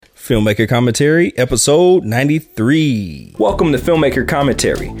Filmmaker Commentary, episode 93. Welcome to Filmmaker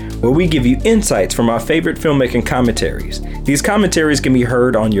Commentary, where we give you insights from our favorite filmmaking commentaries. These commentaries can be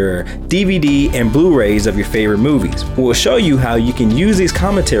heard on your DVD and Blu-rays of your favorite movies. We'll show you how you can use these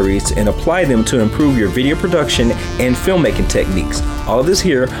commentaries and apply them to improve your video production and filmmaking techniques. All of this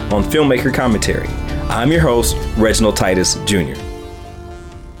here on Filmmaker Commentary. I'm your host, Reginald Titus Jr.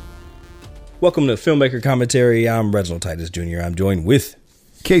 Welcome to Filmmaker Commentary. I'm Reginald Titus Jr. I'm joined with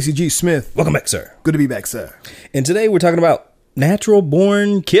Casey G. Smith. Welcome back, sir. Good to be back, sir. And today we're talking about Natural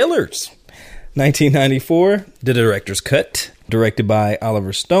Born Killers. 1994, the director's cut. Directed by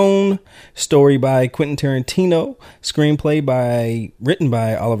Oliver Stone. Story by Quentin Tarantino. Screenplay written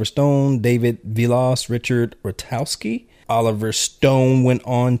by Oliver Stone, David Vilas, Richard Rotowski. Oliver Stone went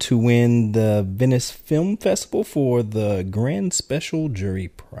on to win the Venice Film Festival for the Grand Special Jury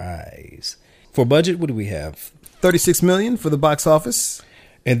Prize. For budget, what do we have? $36 million for the box office.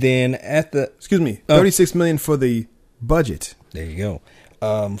 And then at the... $36 million for the budget. There you go.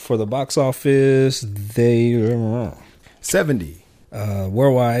 For the box office, they... 70.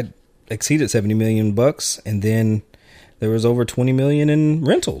 Worldwide exceeded $70 million bucks. And then there was over $20 million in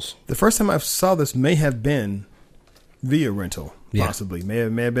rentals. The first time I saw this may have been via rental, possibly. Yeah.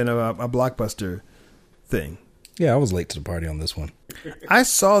 May have been a Blockbuster thing. Yeah, I was late to the party on this one. I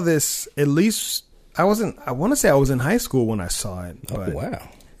saw this at least... I want to say I was in high school when I saw it. But, oh, wow.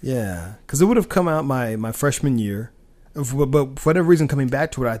 Yeah, because it would have come out my freshman year. But for whatever reason, coming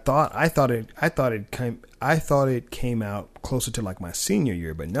back to it, I thought it came out closer to like my senior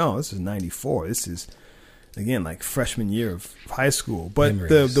year. But no, this is 94. This is, again, like freshman year of high school. But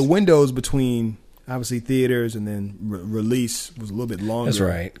the windows between obviously theaters and then release was a little bit longer. That's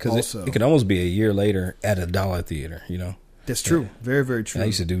right, because it could almost be a year later at a dollar theater, you know. That's true. Yeah. Very, very true. I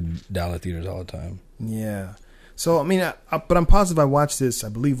used to do dollar theaters all the time. Yeah. So, I mean, but I'm positive I watched this, I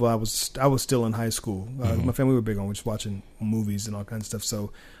believe, while I was still in high school. My family were big on just watching movies and all kinds of stuff.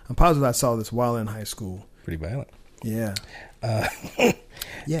 So I'm positive I saw this while in high school. Pretty violent. Yeah.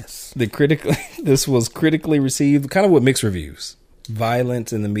 Yes. This was critically received, kind of with mixed reviews.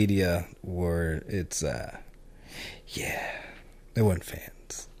 Violence in the media they weren't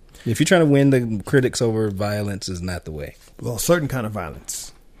fans. If you're trying to win the critics over, violence is not the way. Well, a certain kind of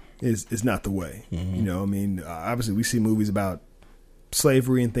violence is not the way. Mm-hmm. You know, I mean, obviously we see movies about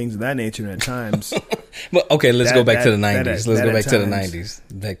slavery and things of that nature at times. Well, okay, let's go back to the 90s. Let's go back to the 90s.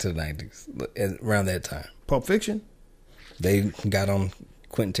 Back to the 90s. Around that time. Pulp Fiction? They got on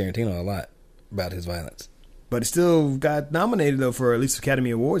Quentin Tarantino a lot about his violence. But it still got nominated, though, for at least Academy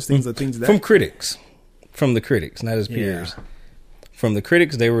Awards, things of that. From critics. From the critics, not his peers. Yeah. From the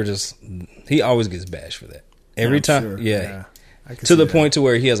critics, they were just... He always gets bashed for that. Every time. Sure. Yeah. To the point to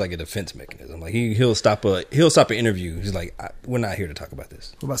where he has like a defense mechanism. Like he'll stop an interview. He's like, we're not here to talk about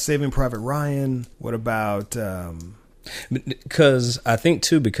this. What about Saving Private Ryan? What about... Because I think,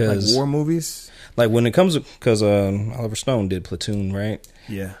 too, because... Like war movies? Like when it comes... Because Oliver Stone did Platoon, right?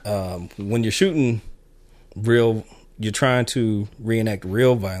 Yeah. When you're shooting real... You're trying to reenact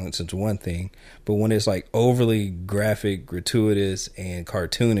real violence into one thing, but when it's like overly graphic, gratuitous, and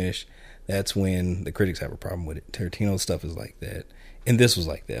cartoonish, that's when the critics have a problem with it. Tarantino's stuff is like that, and this was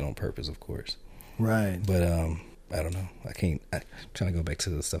like that on purpose, of course. Right. But I don't know. I'm trying to go back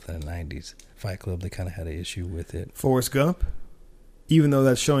to the stuff in the 90s. Fight Club, they kind of had an issue with it. Forrest Gump, even though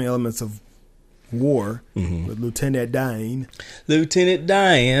that's showing elements of war with Lieutenant Dan.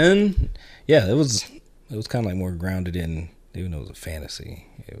 Yeah, it was kind of like more grounded in, even though it was a fantasy,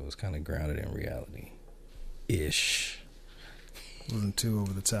 it was kind of grounded in reality-ish. Wasn't too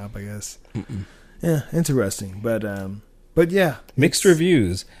over the top, I guess. Mm-mm. Yeah, interesting. But yeah. Mixed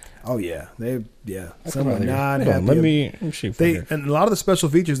reviews. Oh, yeah. Some are not happy. Let me shoot for you. And a lot of the special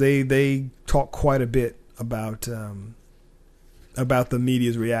features, they talk quite a bit about the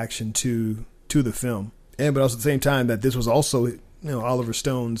media's reaction to the film. But also at the same time that this was also, Oliver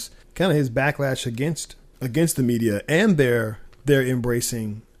Stone's kind of his backlash against the media and their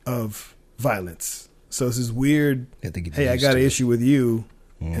embracing of violence. So it's this weird, hey, I got an issue with you.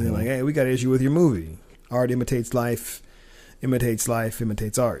 Mm-hmm. And they're like, hey, we got an issue with your movie. Art imitates life, imitates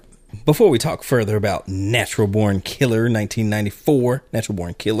art. Before we talk further about Natural Born Killer 1994, Natural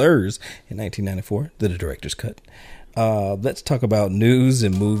Born Killers in 1994, the director's cut, let's talk about news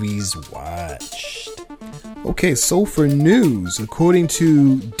and movies watched. Okay, so for news, according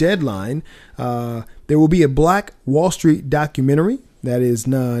to Deadline, there will be a Black Wall Street documentary that is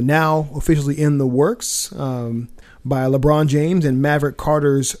now officially in the works by LeBron James and Maverick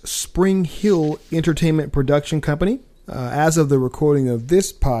Carter's Spring Hill Entertainment Production Company. As of the recording of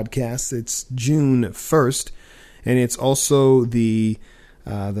this podcast, it's June 1st, and it's also the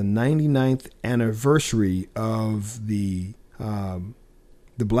the 99th anniversary of the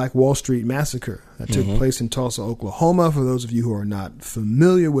Black Wall Street massacre that took place in Tulsa, Oklahoma. For those of you who are not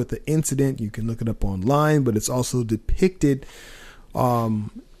familiar with the incident, you can look it up online, but it's also depicted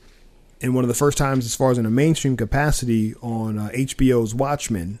in one of the first times as far as in a mainstream capacity on HBO's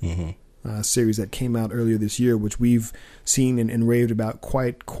Watchmen series that came out earlier this year, which we've seen and raved about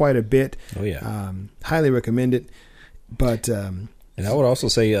quite a bit. Oh yeah, highly recommend it. But and I would also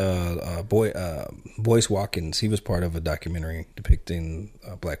say Boyce Watkins, he was part of a documentary depicting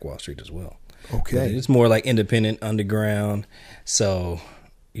Black Wall Street as well. Okay, but it's more like independent, underground. So,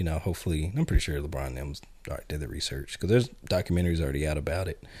 hopefully, I'm pretty sure LeBron and them did the research because there's documentaries already out about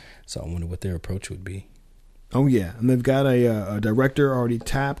it. So I wonder what their approach would be. Oh yeah, and they've got a director already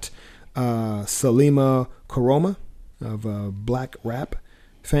tapped, Salima Koroma of Black Rap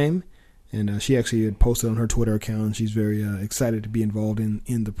fame. And she actually had posted on her Twitter account, and she's very excited to be involved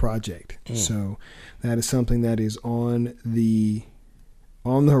in the project. So that is something that is on the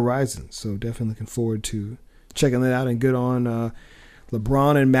horizon. So definitely looking forward to checking that out. And good on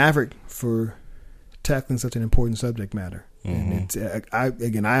LeBron and Maverick for tackling such an important subject matter. And it's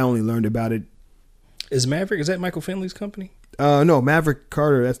I only learned about it. Is that Michael Finley's company? No, Maverick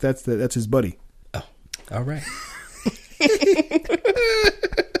Carter. That's his buddy. Oh, all right.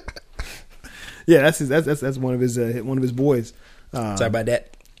 Yeah, that's one of his boys. Sorry about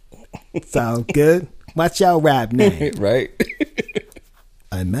that. Sound good. What's your rap name? Right.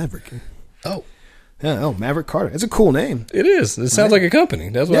 I'm Maverick. Oh. Yeah, Maverick Carter. It's a cool name. It is. It sounds like a company.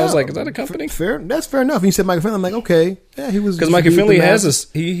 That's what I was like. Is that a company? That's fair enough. And you said Michael Finley. I'm like, okay. Yeah, he was. Because Michael Finley has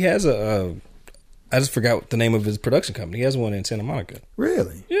a. I just forgot the name of his production company. He has one in Santa Monica.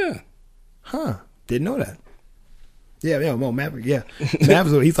 Really? Yeah. Huh. Didn't know that. Yeah, Maverick. Yeah,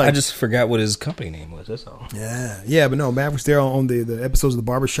 Maverick. He's like. I just forgot what his company name was. That's all. Yeah, but no, Maverick's there on the episodes of the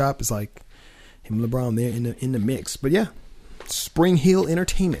Barbershop. It's like him and LeBron there in the mix. But yeah, Spring Hill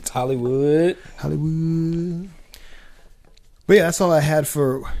Entertainment, Hollywood. But yeah, that's all I had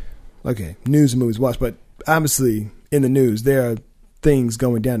for news and movies watch. But obviously, in the news, there are things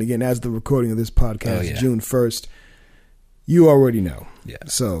going down again as the recording of this podcast, June 1st. You already know. Yeah.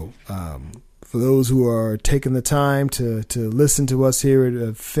 So. For those who are taking the time to listen to us here at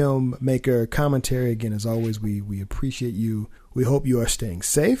a Filmmaker Commentary, again, as always, we appreciate you. We hope you are staying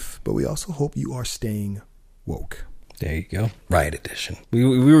safe, but we also hope you are staying woke. There you go. Riot edition. We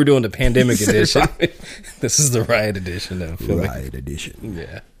were doing the pandemic edition. This is the riot edition of Filmmaker. Riot edition.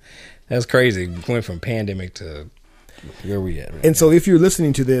 Yeah. That's crazy. Going from pandemic to where we at right And now. So if you're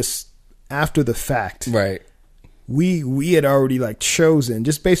listening to this after the fact. Right. We had already chosen,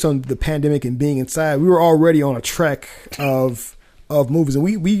 just based on the pandemic and being inside, we were already on a trek of movies. And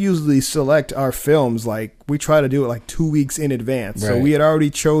we usually select our films, we try to do it 2 weeks in advance. Right. So we had already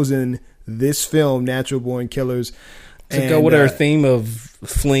chosen this film, Natural Born Killers. To go with our theme of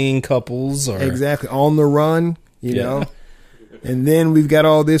fleeing couples. Or exactly. On the run, you know. And then we've got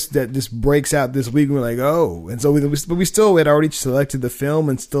all this that just breaks out this week. And we're like, oh. And so we still had already selected the film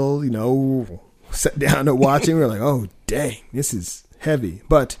and still, sat down to watch it. We're like, oh dang, this is heavy,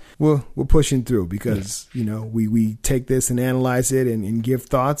 but we're pushing through because we take this and analyze it and give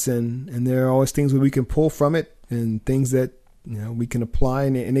thoughts, and there are always things that we can pull from it and things that we can apply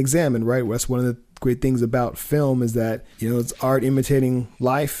and examine. Right, that's one of the great things about film is that it's art imitating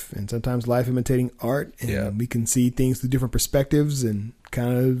life, and sometimes life imitating art, and we can see things through different perspectives, and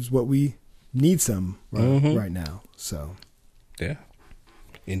kind of is what we need right now. So yeah.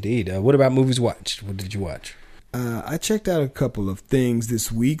 Indeed. What about movies watched? What did you watch? I checked out a couple of things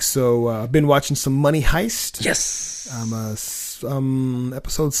this week. So I've been watching some Money Heist. Yes.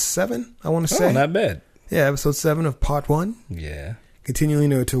 Episode 7, I want to say. Oh, not bad. Yeah, episode 7 of part 1. Yeah.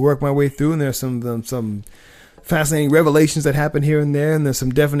 Continuing to work my way through, and there's some fascinating revelations that happen here and there, and there's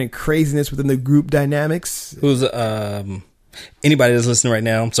some definite craziness within the group dynamics. Who's anybody that's listening right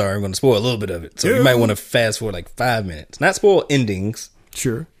now? I'm sorry, I'm going to spoil a little bit of it, so you might want to fast forward 5 minutes. Not spoil endings.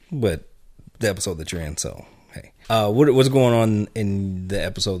 Sure. But the episode that you're in, so hey. What's going on in the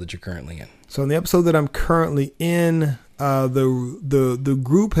episode that you're currently in? So in the episode that I'm currently in, the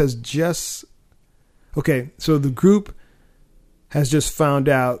group has just the group has just found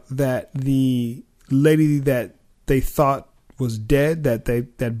out that the lady that they thought was dead,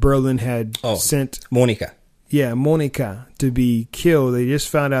 that Berlin had sent Monica. Yeah, Monica to be killed. They just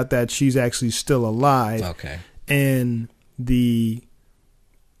found out that she's actually still alive. Okay. And the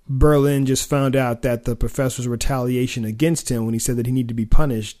Berlin just found out that the professor's retaliation against him when he said that he needed to be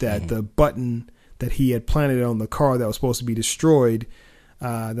punished, that the button that he had planted on the car that was supposed to be destroyed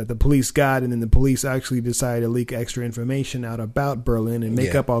that the police got, and then the police actually decided to leak extra information out about Berlin and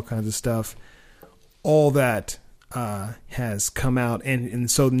make up all kinds of stuff. All that has come out,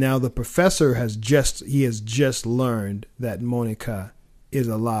 and so now the professor has just learned that Monica is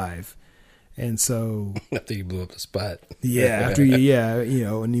alive. And so after you blew up the spot, and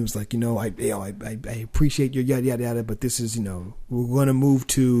he was like, I appreciate your yada yada yada, but this is, we're going to move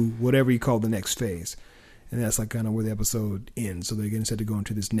to whatever you call the next phase, and that's like kind of where the episode ends. So they're going to go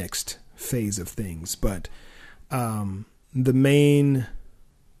into this next phase of things. But the main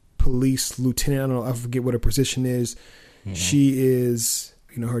police lieutenant, I forget what her position is. Mm-hmm. She is,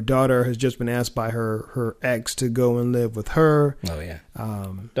 her daughter has just been asked by her ex to go and live with her. Oh yeah.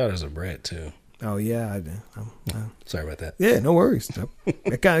 Daughter's a brat too. Oh yeah. Sorry about that. Yeah, no worries.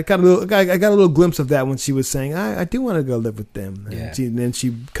 I got a little glimpse of that when she was saying, I do want to go live with them. And then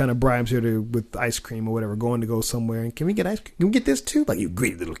she kind of bribes her with ice cream or whatever, going to go somewhere. And can we get ice cream? Can we get this too? Like, you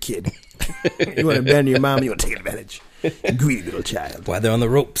greedy little kid. You want to abandon your mom, you want to take advantage. You greedy little child. While they're on the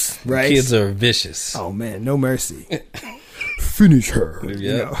ropes. Right. The kids are vicious. Oh man, no mercy. Finish her.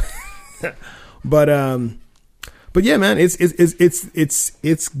 Yeah. But yeah, man,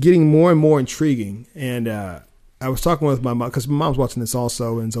 it's getting more and more intriguing. And I was talking with my mom, because my mom's watching this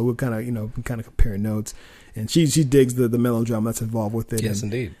also, and so we're kind of comparing notes. And she digs the melodrama that's involved with it. Yes,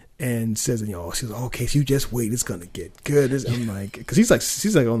 indeed. And says, she's like, okay, so you just wait, it's gonna get good. I'm like, because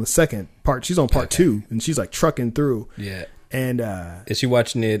she's like on the second part, she's on part 2, and she's like trucking through. Yeah. And is she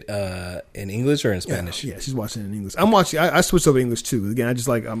watching it in English or in Spanish? Yeah, she's watching it in English. I'm watching. I switched over to English too. Again, I just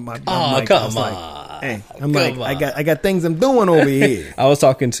like. Come on! Hey, I got things I'm doing over here. I was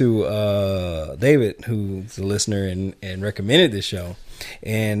talking to David, who's a listener and recommended this show,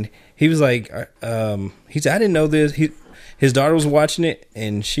 and he was like, he said, I didn't know this. His daughter was watching it,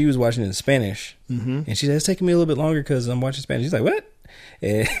 and she was watching it in Spanish, and she said, it's taking me a little bit longer because I'm watching Spanish. He's like, what?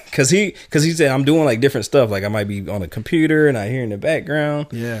 Because he said, I'm doing like different stuff, like I might be on a computer and I hear in the background,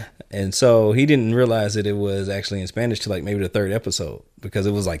 and so he didn't realize that it was actually in Spanish till like maybe the 3rd episode, because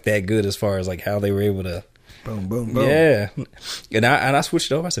it was like that good as far as like how they were able to boom boom boom. Yeah. And I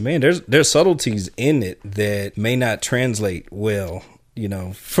switched it over. I said, man, there's subtleties in it that may not translate well,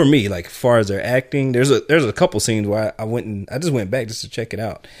 for me, like as far as their acting. There's a couple scenes where I just went back just to check it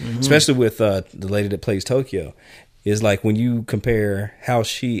out, especially with the lady that plays Tokyo. Is like when you compare how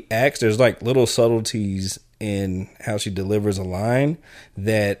she acts, there's like little subtleties in how she delivers a line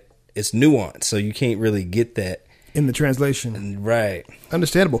that it's nuanced, so you can't really get that in the translation. Right.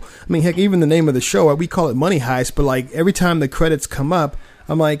 Understandable. I mean, heck, even the name of the show, we call it Money Heist, but like every time the credits come up,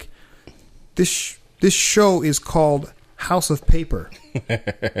 I'm like, this show is called House of Paper.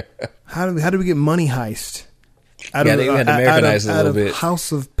 How do we get Money Heist? We had to Americanize it a little bit.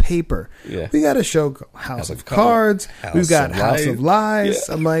 House of Paper. Yeah. We got a show called House of Cards. We've got House of Lies.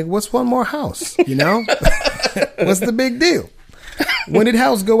 Yeah. I'm like, what's one more house? What's the big deal? When did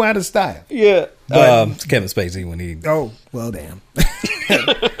House go out of style? Yeah. It's Kevin Spacey when he... Oh, well, damn.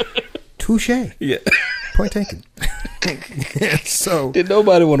 Touche. Yeah. Point taken. So did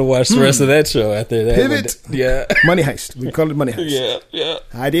nobody want to watch the rest of that show after that? Pivot. Yeah. Money Heist. We call it Money Heist. Yeah.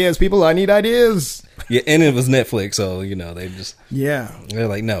 Ideas, people. I need ideas. Yeah, and it was Netflix, so they just they're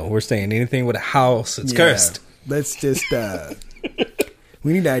like, no, we're saying anything with a house, it's cursed. Let's just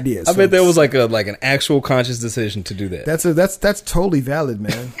we need ideas. I bet there was like an actual conscious decision to do that. That's totally valid,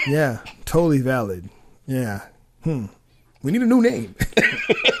 man. Yeah, totally valid. Yeah. We need a new name.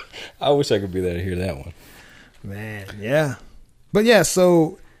 I wish I could be there to hear that one. Man, yeah. But yeah,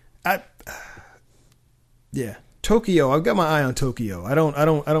 so Tokyo, I've got my eye on Tokyo. I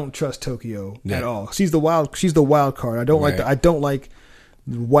don't trust Tokyo at all. She's the wild card. I don't like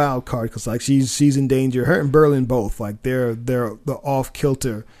the wild card, because like she's in danger. Her and Berlin both, like they're the off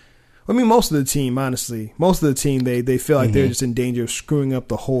kilter. I mean, most of the team, honestly, they feel like they're just in danger of screwing up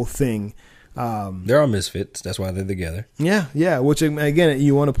the whole thing. They're all misfits. That's why they're together. Yeah. Which again,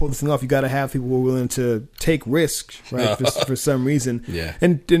 you want to pull this thing off, you got to have people who are willing to take risks, right? for some reason. Yeah.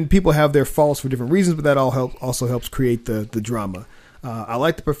 And people have their faults for different reasons, but that also helps create the drama. I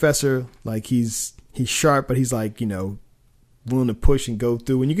like the professor. Like he's sharp, but he's like willing to push and go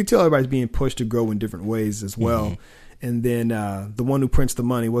through. And you can tell everybody's being pushed to grow in different ways as well. And then the one who prints the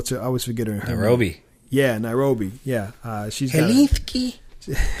money. What's her? I always forget her name. Nairobi. Yeah, Nairobi. Yeah, she's Helinsky.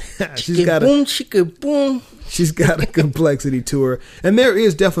 She's got a complexity to her, and there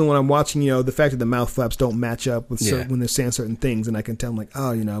is definitely, when I'm watching, the fact that the mouth flaps don't match up with when they're saying certain things, and I can tell, I'm like,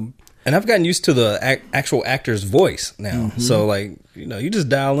 And I've gotten used to the actual actor's voice now. So, like, you just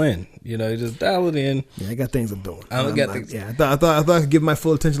dial in. You just dial it in. Yeah, I got things I'm doing. I thought I could give my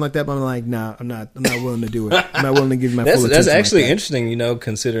full attention like that, but I'm like, nah, I'm not willing to do it. I'm not willing to give my full attention. That's actually like that. interesting,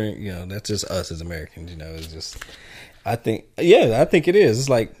 considering, that's just us as Americans, it's just, I think it is. It's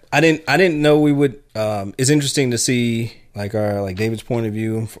like, I didn't know we would, it's interesting to see like David's point of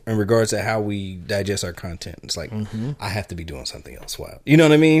view in regards to how we digest our content. It's like, I have to be doing something else. Wow. You know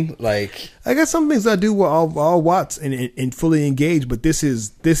what I mean? Like, I got some things I do where I'll watch and fully engage, but this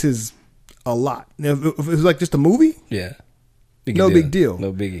is a lot. Now, if it was like just a movie, yeah, big deal.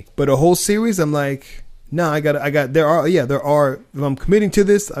 No biggie. But a whole series, I'm like, no, there are, if I'm committing to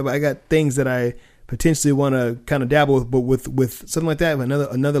this, I got things that I potentially want to kind of dabble with, but with something like that,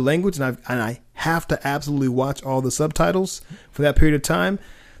 another language, and I have to absolutely watch all the subtitles for that period of time.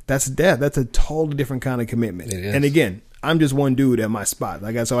 That's a totally different kind of commitment. It is. And again, I'm just one dude at my spot.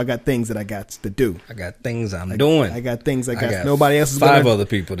 I got things that I got to do. I got things I'm doing. I got things I got. Nobody else is five other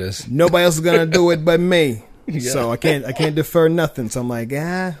people. Nobody else is gonna do it but me. Yeah. So I can't defer nothing. So I'm like,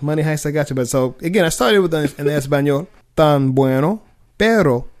 Money Heist, I got you. But so again, I started with en español, tan bueno,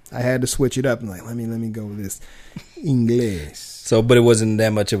 pero I had to switch it up. I'm like, let me go with this English. So, but it wasn't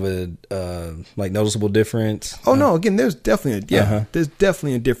that much of a noticeable difference. Oh no! Again, there's definitely there's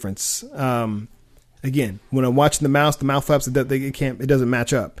definitely a difference. Again, when I'm watching the mouth flaps, it doesn't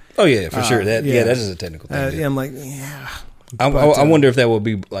match up. Oh yeah, for sure. That's just a technical thing. I'm like, I wonder if that would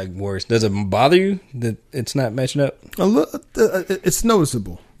be like worse. Does it bother you that it's not matching up? It's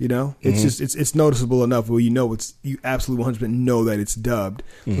noticeable. It's just it's noticeable enough where you absolutely 100% know that it's dubbed.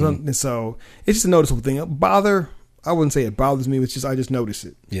 And so it's just a noticeable thing. I wouldn't say it bothers me. It's just I just notice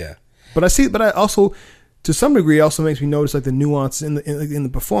it. Yeah. But I also, to some degree, it also makes me notice like the nuance in the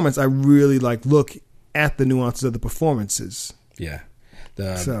performance. I really look at the nuances of the performances. Yeah.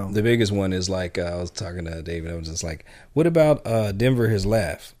 The biggest one is like I was talking to David. I was just like, what about Denver His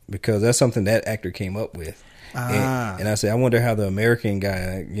Laugh? Because that's something that actor came up with. And I said, I wonder how the American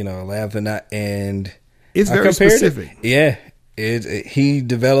guy, laughed and it's very specific. He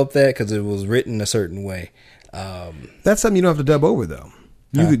developed that because it was written a certain way. That's something you don't have to dub over though.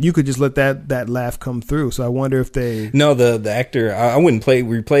 You could just let that laugh come through. So I wonder if they. No, the actor. I wouldn't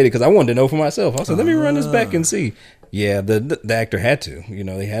replayed it because I wanted to know for myself. I said, let me run this back and see. Yeah, the actor had to.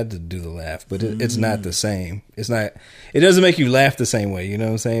 They had to do the laugh, but it's not the same. It's not. It doesn't make you laugh the same way. You know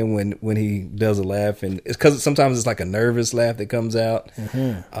what I'm saying? When he does a laugh, and it's because sometimes it's like a nervous laugh that comes out.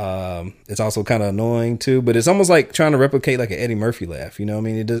 It's also kind of annoying too, but it's almost like trying to replicate like an Eddie Murphy laugh. You know what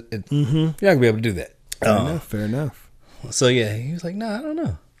I mean? You're not gonna be able to do that. Fair enough. So yeah, he was like, "No, I don't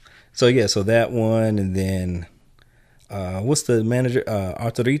know." So yeah, so that one, and then what's the manager?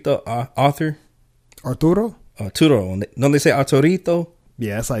 Arturito. Arturo. Arturo. Don't they say Arturito?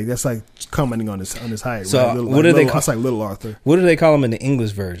 Yeah, that's like commenting on his height. So right? what do they call? That's like Little Arthur. What do they call him in the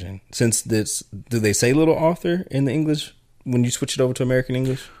English version? Since this, do they say Little Arthur in the English when you switch it over to American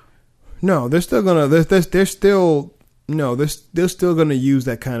English? No, they're still gonna. They're still gonna use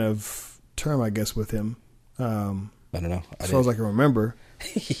that kind of term, I guess, with him. I don't know. As far as I can remember.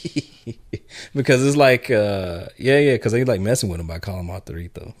 Because it's like, because they like messing with him by calling him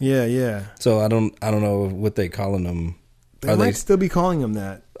Arturito. Yeah. So I don't know what they calling him. They might still be calling him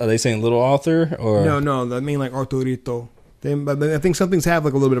that. Are they saying Little Arthur or no? I mean like Arturito. I think some things have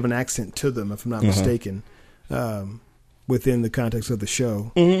like a little bit of an accent to them, if I'm not mistaken, within the context of the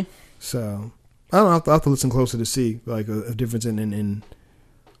show. So I don't know. I'll have to listen closer to see like a difference in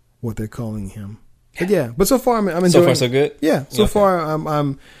what they're calling him. But so far I'm enjoying. So far so good. Yeah, so far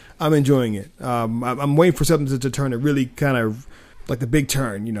I'm enjoying it. I'm waiting for something to turn. It really kind of like the big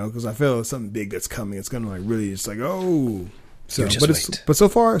turn, because I feel something big that's coming. It's gonna like really, it's like So, but so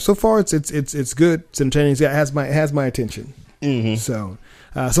far it's good. It's entertaining. It has my attention. So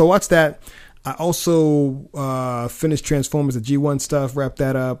watch that. I also finished Transformers, the G1 stuff. Wrapped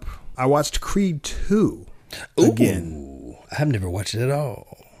that up. I watched Creed 2 again. I've never watched it at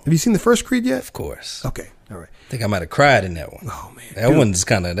all. Have you seen the first Creed yet? Of course. Okay. All right. I think I might have cried in that one. Oh man, that one's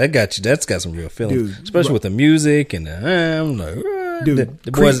kind of that's got some real feelings, especially with the music and I'm like,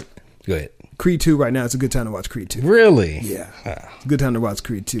 the boys. Go ahead. Creed 2 right now. It's a good time to watch Creed 2. Really? Yeah. It's a good time to watch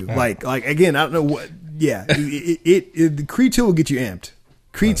Creed 2. Like again, I don't know what. Yeah, it Creed 2 will get you amped.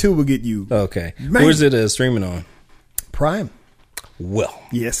 Creed 2 will get you. Okay. Where's it streaming on? Prime. Well,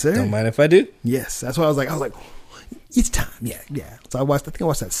 yes, sir. Don't mind if I do. Yes, that's why I was like, it's time. Yeah. So I think I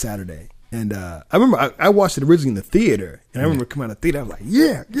watched that Saturday, and I remember I watched it originally in the theater, and I remember coming out of the theater, I was like,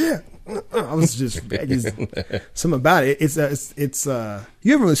 yeah. I was just something about it. It's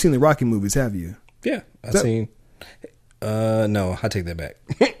you haven't really seen the Rocky movies, have you? Yeah, I've seen. No, I take that back.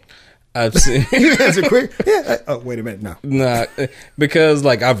 I've seen. That's a quick. Yeah. Oh, wait a minute. No. Nah, because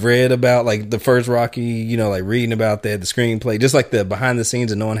like I've read about like the first Rocky, you know, like reading about that, the screenplay, just like the behind the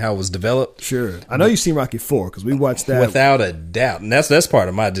scenes and knowing how it was developed. Sure. I know you've seen Rocky 4 because we watched that. Without a doubt. And that's part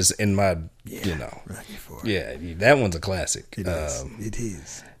of my, just in my, you know. Rocky 4. Yeah, that one's a classic. It is. It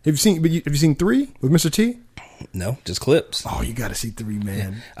is. Have you seen 3 with Mr. T? No, just clips. Oh, you got to see 3,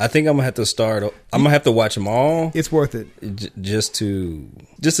 man. Yeah. I think I'm gonna have to start. I'm gonna have to watch them all. It's worth it. Just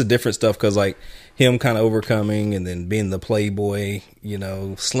the different stuff, because like him kind of overcoming and then being the playboy, you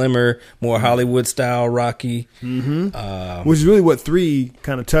know, slimmer, more Hollywood style Rocky, which is really what 3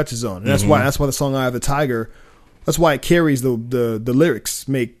 kind of touches on. And that's why the song "Eye of the Tiger." That's why it carries the lyrics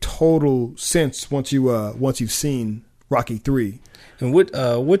make total sense once you've seen Rocky 3. And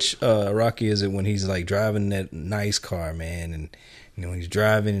which Rocky is it when he's like driving that nice car, man? And you know he's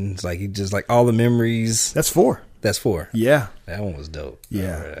driving, and it's like he just like all the memories. That's 4. That's 4. Yeah, that one was dope.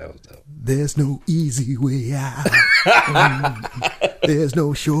 Yeah, that was dope. There's no easy way out. There's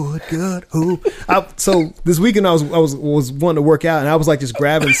no shortcut hope. So this weekend I was wanting to work out, and I was like just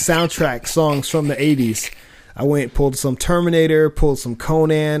grabbing soundtrack songs from the 80s. I pulled some Terminator, pulled some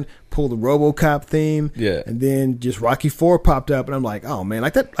Conan, pulled the RoboCop theme, and then just Rocky 4 popped up, and I'm like, oh man,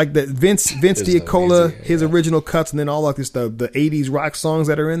 like that Vince Diacola, his original cuts, and then all like this the 80s rock songs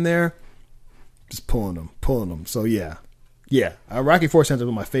that are in there, just pulling them. So yeah, Rocky 4 sounds like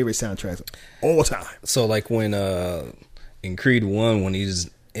one of my favorite soundtracks all time. So like when in Creed 1 when he's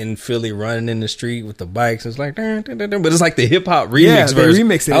in Philly running in the street with the bikes, it's like, but it's like the hip hop remix version.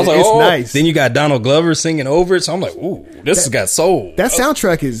 They remix it. I was like, it's nice. Then you got Donald Glover singing over it, so I'm like, ooh, this has got soul. That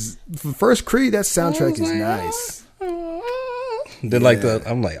soundtrack is for first Creed. That soundtrack is nice. Then like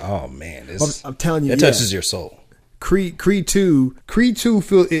I'm like, oh man, I'm telling you, that touches your soul. Creed 2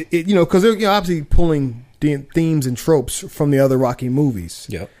 feel it, you know, because they're obviously pulling themes and tropes from the other Rocky movies.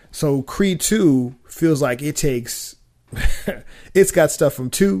 Yep. So Creed 2 feels like it takes. It's got stuff from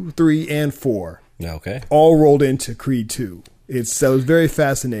 2, 3, and 4. Okay. All rolled into Creed 2. It's very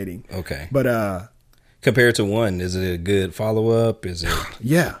fascinating. Okay. But compared to 1, is it a good follow up? Is it?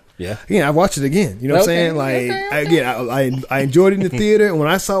 Yeah. Yeah. Yeah, I watched it again. You know what I'm saying? Like I enjoyed it in the theater, and when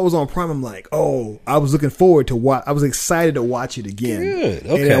I saw it was on Prime, I'm like, oh, I was looking forward to watch. I was excited to watch it again. Good.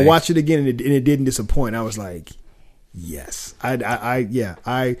 Okay. And I watched it again, and it didn't disappoint. I was like, yes,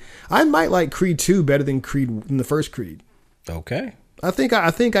 I might like Creed 2 better than the first Creed. Okay. I think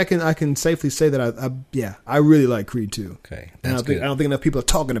I can safely say that I really like Creed 2. Okay. And I don't think enough people are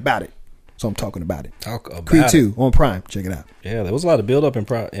talking about it. So I'm talking about it. Talk about Creed 2 on Prime. Check it out. Yeah, there was a lot of build up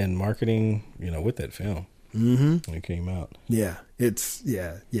and marketing, you know, with that film when it came out. Yeah, it's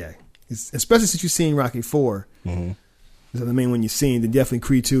especially since you've seen Rocky 4. So I mean, when you've seen, then definitely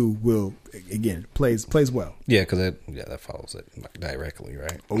Creed 2 will again plays well. Yeah, because that follows it like directly,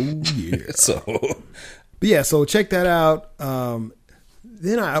 right? Oh yeah. So check that out.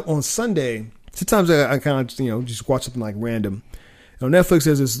 Then on Sunday, sometimes I kind of just watch something like random. On Netflix,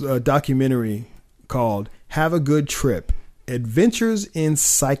 there's this documentary called "Have a Good Trip: Adventures in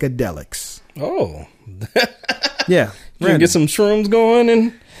Psychedelics." Oh, yeah, you can get some shrooms going,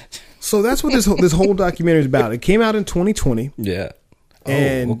 and so that's what this whole documentary is about. It came out in 2020. Yeah. Oh,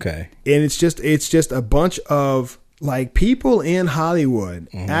 and, okay. And it's just a bunch of like people in Hollywood,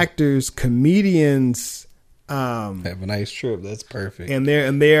 actors, comedians. Have a nice trip. That's perfect. And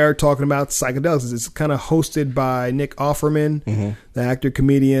they're talking about psychedelics. It's kind of hosted by Nick Offerman, the actor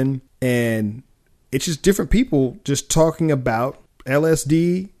comedian, and it's just different people just talking about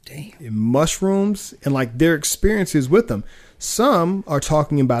LSD, and mushrooms, and like their experiences with them. Some are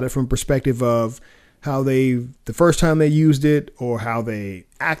talking about it from perspective of how the first time they used it or how they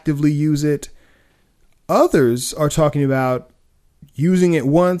actively use it. Others are talking about using it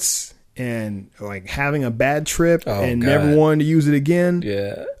once and like having a bad trip never wanting to use it again.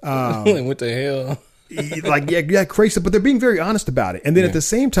 Yeah. What the hell? like crazy, but they're being very honest about it. And then at the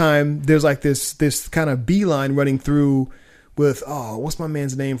same time, there's like this kind of beeline running through with, what's my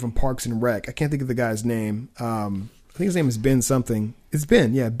man's name from Parks and Rec? I can't think of the guy's name. I think his name is Ben something. It's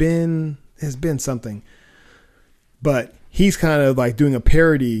Ben. Yeah, Ben has been something. But he's kind of like doing a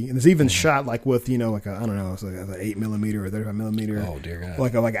parody, and it's even shot like with, like I don't know, it's like an 8mm or 35mm. Oh dear God!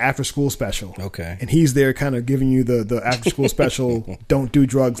 Like a after school special. Okay. And he's there, kind of giving you the after school special, don't do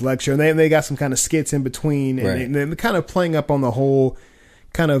drugs lecture, and they got some kind of skits in between, and they're kind of playing up on the whole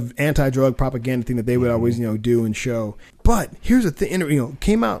kind of anti-drug propaganda thing that they would always do and show. But here's the thing,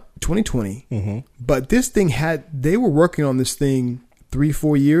 came out 2020, but this thing they were working on this thing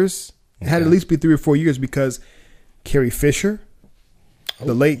 3-4 years. It had to at least be 3 or 4 years because Carrie Fisher,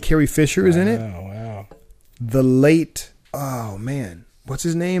 the late Carrie Fisher is in it. Wow. The late, oh man, what's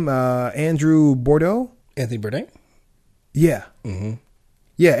his name? Andrew Bordeaux? Anthony Bourdain? Yeah. Mm-hmm.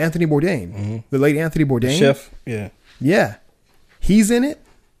 Yeah, Anthony Bourdain. Mm-hmm. The late Anthony Bourdain. The chef? Yeah. Yeah. He's in it.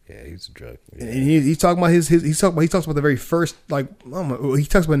 Yeah, he's a drug. Yeah. And he's talking about he talks about the very first, like, he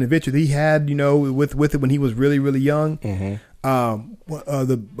talks about an adventure that he had, with it when he was really, really young. Mm-hmm.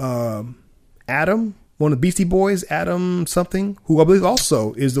 Adam, one of the Beastie Boys, Adam something, who I believe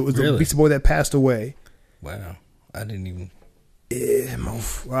also is the Beastie Boy that passed away. Wow. I didn't even... I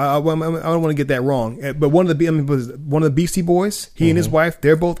don't want to get that wrong, but one of the Beastie Boys, he and his wife,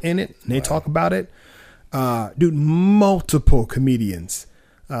 they're both in it, and they talk about it. Dude, multiple comedians.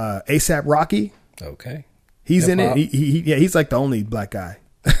 ASAP Rocky, okay, he's Hip-hop. In it. He's like the only black guy,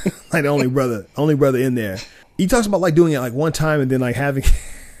 like the only brother in there. He talks about like doing it like one time and then like having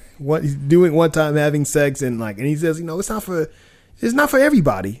having sex and he says, it's not for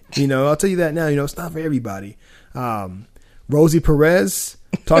everybody. I'll tell you that now. It's not for everybody. Rosie Perez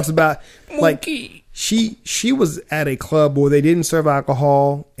talks about like she was at a club where they didn't serve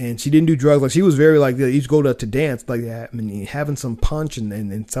alcohol and she didn't do drugs. Like she was very like, they used to go to dance like that. I mean, having some punch and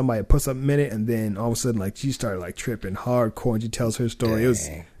then somebody put something in it, and then all of a sudden like she started like tripping hardcore. And she tells her story.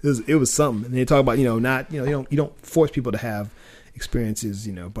 It was something. And they talk about not you don't force people to have experiences,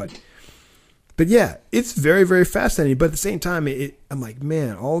 but yeah, it's very, very fascinating. But at the same time, I'm like,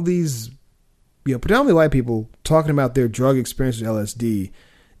 man, all these predominantly white people talking about their drug experience with LSD.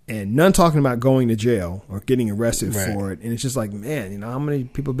 And none talking about going to jail or getting arrested for it. And it's just like, man, how many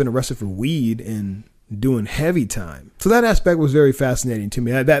people have been arrested for weed and doing heavy time? So that aspect was very fascinating to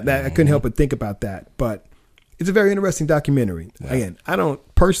me. That I couldn't help but think about that. But it's a very interesting documentary. Wow. Again, I don't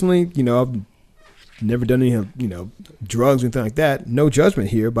personally, I've never done any, drugs or anything like that. No judgment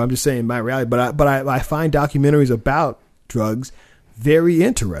here, but I'm just saying my reality. But I find documentaries about drugs very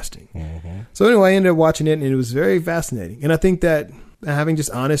interesting. Mm-hmm. So anyway, I ended up watching it, and it was very fascinating. And I think that having just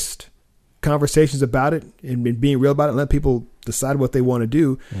honest conversations about it and being real about it and let people decide what they want to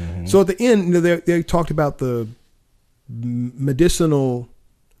do. Mm-hmm. So at the end, they talked about the medicinal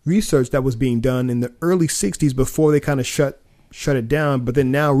research that was being done in the early 60s before they kind of shut it down. But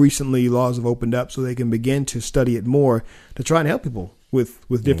then now recently laws have opened up so they can begin to study it more to try and help people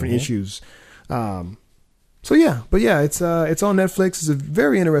with different issues. So yeah, it's on Netflix. It's a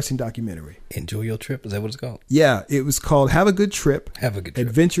very interesting documentary. Enjoy Your Trip. Is that what it's called? Yeah, it was called Have a Good Trip. Have a Good Trip.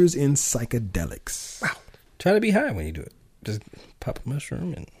 Adventures in Psychedelics. Wow. Try to be high when you do it. Just pop a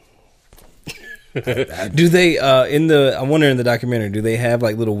mushroom and... Do they I wonder in the documentary, do they have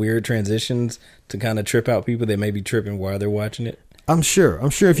like little weird transitions to kind of trip out people that may be tripping while they're watching it? I'm sure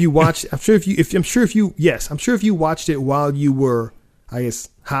if you watched it while you were, I guess,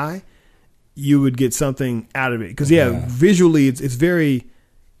 high, you would get something out of it. Because visually it's very,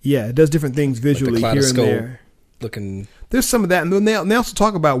 it does different things visually like here and there. Looking, there's some of that, and then they also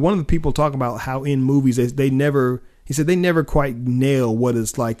talk about, one of the people talk about how in movies they never quite nail what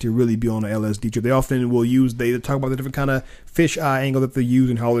it's like to really be on an LSD trip. They often will they talk about the different kind of fisheye angle that they use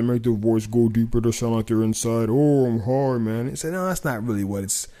and how they make their voice go deeper to sound like they're inside. Oh, I'm hard, man. They say, no, that's not really what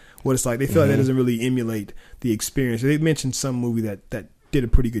it's like. They feel like that doesn't really emulate the experience. They mentioned some movie that did a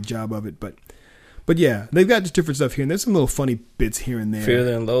pretty good job of it, but yeah, they've got just different stuff here, and there's some little funny bits here and there.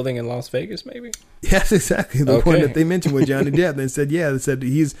 Fear and Loathing in Las Vegas, maybe? Yes, exactly. The one that they mentioned with Johnny Depp. They said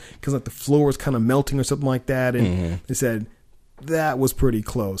he's, because like the floor was kind of melting or something like that, and they said that was pretty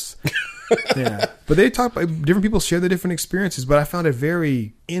close. Yeah, but they talk about different people share their different experiences, but I found it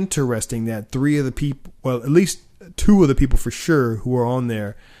very interesting that three of the people, well, at least two of the people for sure who are on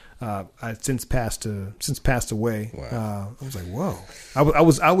there, since passed away. Wow. I was like, whoa. I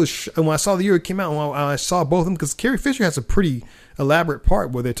was when I saw the year it came out, when I saw both of them, because Carrie Fisher has a pretty elaborate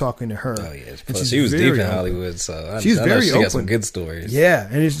part where they're talking to her. Oh yeah, plus she was deep in Hollywood, so she got some good stories. Yeah,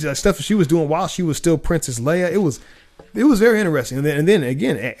 and it's just stuff she was doing while she was still Princess Leia. It was very interesting. And then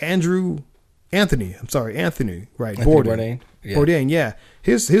again, Anthony, right? Bourdain. Yeah.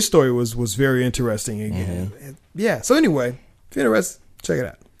 His story was very interesting again. Mm-hmm. Yeah. So anyway, if you're interested, check it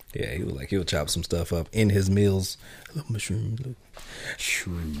out. Yeah, he'll chop some stuff up in his meals. I love mushrooms.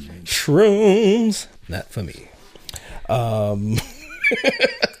 Shrooms. Not for me.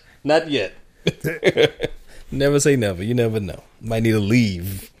 Not yet. Never say never. You never know. Might need to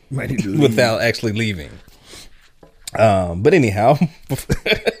leave. Without actually leaving. But anyhow.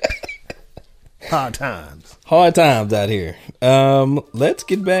 Hard times out here. Let's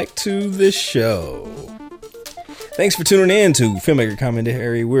get back to the show. Thanks for tuning in to Filmmaker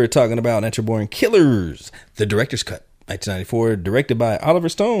Commentary. We're talking about Natural Born Killers, the director's cut, 1994, directed by Oliver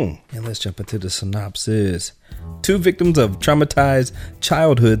Stone. And let's jump into the synopsis. Two victims of traumatized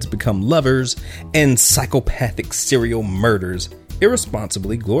childhoods become lovers and psychopathic serial murders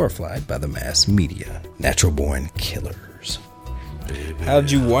irresponsibly glorified by the mass media. Natural Born Killers. How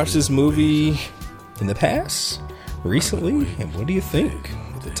did you watch this movie in the past, recently, and what do you think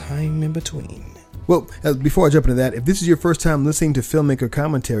with the time in between? Well, before I jump into that, if this is your first time listening to filmmaker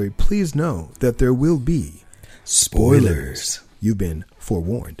commentary, please know that there will be spoilers. You've been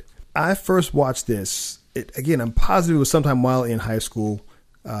forewarned. I first watched this, I'm positive it was sometime while in high school.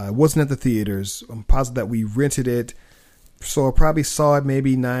 It wasn't at the theaters. I'm positive that we rented it. So I probably saw it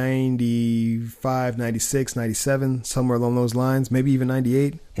maybe 95, 96, 97, somewhere along those lines, maybe even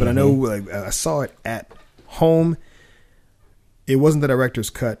 98. But I know I saw it at home. It wasn't the director's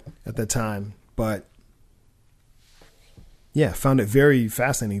cut at that time. But yeah, found it very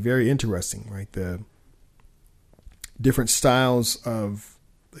fascinating, very interesting, right? The different styles of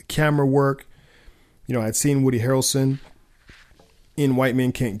the camera work. You know, I'd seen Woody Harrelson in White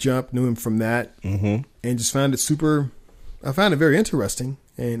Men Can't Jump, knew him from that, and just found it I found it very interesting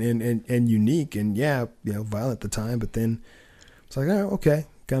and unique, and violent at the time. But then it's like, oh, okay,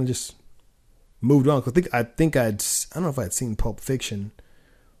 kind of just moved on. I don't know if I'd seen Pulp Fiction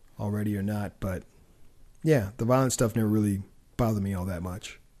already or not, but yeah, the violent stuff never really bothered me all that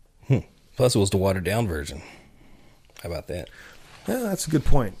much. Plus, it was the watered down version. How about that? Yeah, that's a good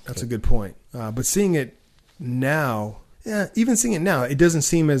point. But seeing it now, it doesn't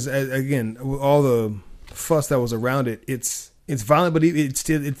seem as again, all the fuss that was around it. It's violent, but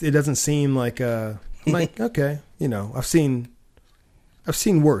it doesn't seem like I'm like, okay, I've seen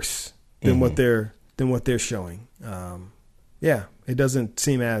worse than what they're showing. It doesn't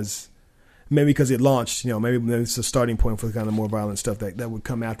seem as, maybe because it launched, maybe it's a starting point for the kind of more violent stuff that would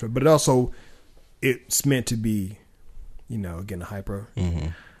come after it. But it's meant to be, again, hyper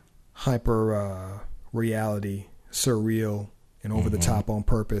reality, surreal, and over the top on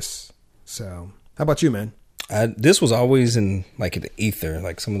purpose. So, how about you, man? This was always in like the ether,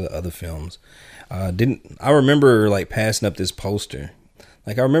 like some of the other films. I remember like passing up this poster.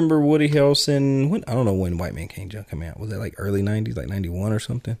 Like I remember Woody Harrelson. I don't know when White Man Can't Jump came out. Was that like early 90s, like 91 or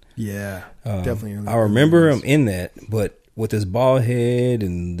something? Yeah, definitely. I remember him in that, but with his bald head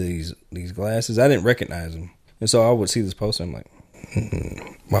and these glasses, I didn't recognize him. And so I would see this poster. I'm like,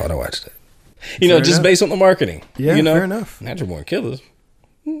 why would I watch that? Just enough. Based on the marketing. Yeah, fair enough. Natural Born Killers.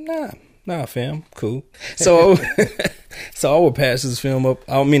 Nah, fam, cool. So, I would pass this film up.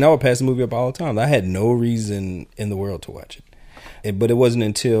 I would pass the movie up all the time. I had no reason in the world to watch it. But it wasn't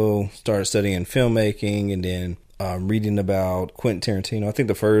until started studying filmmaking and then reading about Quentin Tarantino. I think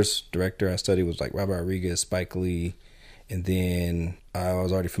the first director I studied was like Robert Rodriguez, Spike Lee, and then I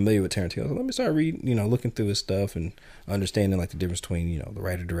was already familiar with Tarantino. So let me start reading, looking through his stuff and understanding like the difference between the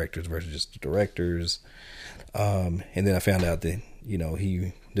writer directors versus just the directors. And then I found out that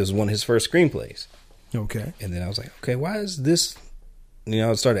this was one of his first screenplays. Okay. And then I was like, okay, why is this?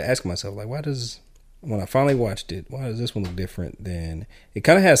 I started asking myself like, when I finally watched it, why does this one look different than it?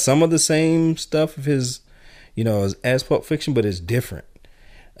 Kind of has some of the same stuff of his, as Pulp Fiction, but it's different.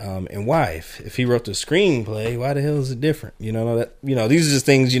 And why? If he wrote the screenplay, why the hell is it different? These are just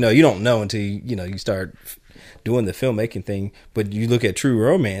things you don't know until you start doing the filmmaking thing. But you look at True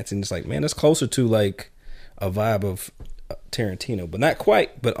Romance, and it's like, man, that's closer to like a vibe of Tarantino, but not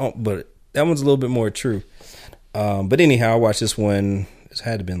quite. But that one's a little bit more true. But anyhow, I watched this one. It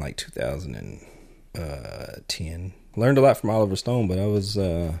had to have been like 2010. Learned a lot from Oliver Stone, but I was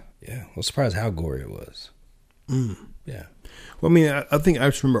surprised how gory it was. Yeah. Well, I mean, I think I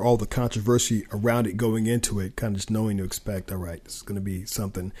just remember all the controversy around it going into it, kind of just knowing to expect, all right, this is going to be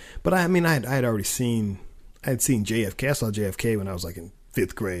something. But I had already seen JFK. I saw JFK when I was like in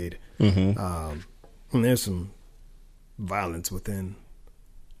 5th grade. And there's some violence within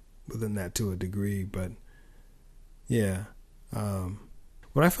that to a degree, but yeah.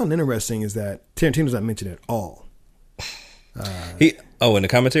 What I found interesting is that Tarantino's not mentioned at all. In the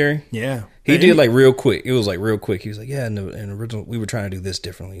commentary? Yeah. He did like real quick. It was like real quick. He was like, yeah, in the original, we were trying to do this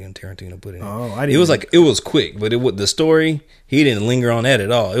differently, and Tarantino put it in. Oh, I didn't. It was quick, but the story, he didn't linger on that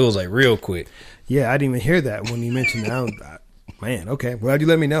at all. It was like real quick. Yeah, I didn't even hear that when you mentioned that. Man, okay. Well, you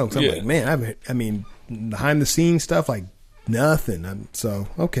let me know. 'Cause I'm like, man, behind the scenes stuff, like nothing.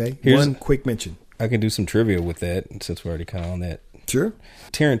 Okay. One quick mention. I can do some trivia with that since we're already kind of on that. Sure.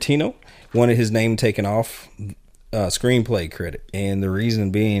 Tarantino wanted his name taken off screenplay credit, and the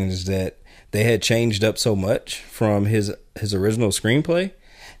reason being is that they had changed up so much from his original screenplay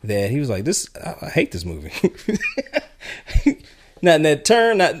that he was like, I hate this movie. Not in that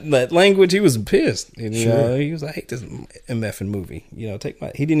turn, not in that language. He was pissed. And, he was like, I hate this MFing movie. He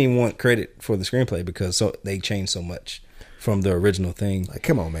didn't even want credit for the screenplay because they changed so much from the original thing. Like,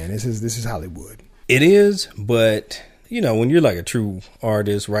 come on, man. This is Hollywood. It is, but when you're like a true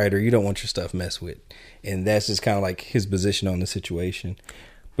artist, writer, you don't want your stuff messed with. And that's just kind of like his position on the situation.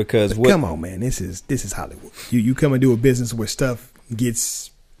 Because come on, man, this is Hollywood. You come and do a business where stuff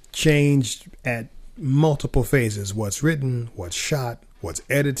gets changed at multiple phases. What's written, what's shot, what's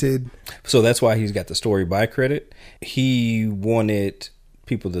edited. So that's why he's got the story by credit. He wanted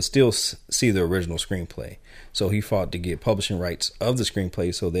people to still see the original screenplay. So he fought to get publishing rights of the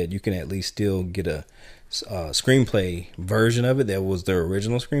screenplay so that you can at least still get a screenplay version of it that was their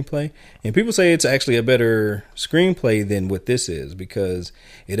original screenplay. And people say it's actually a better screenplay than what this is because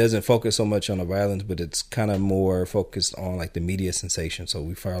it doesn't focus so much on the violence, but it's kind of more focused on like the media sensation. So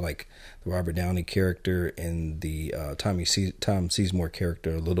we fire like the Robert Downey character and the Tom Sizemore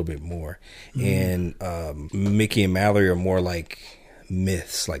character a little bit more. And Mickey and Mallory are more like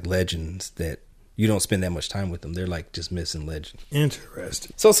myths, like legends that you don't spend that much time with them. They're like just myths and legends.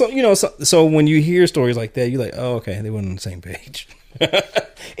 Interesting. So when you hear stories like that, you're like, oh, okay, they weren't on the same page.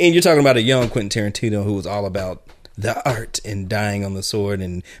 And you're talking about a young Quentin Tarantino who was all about the art and dying on the sword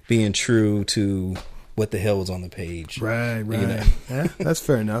and being true to what the hell was on the page. Right. Yeah, that's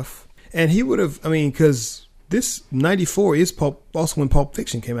fair enough. And he would have, because this 94 is also when Pulp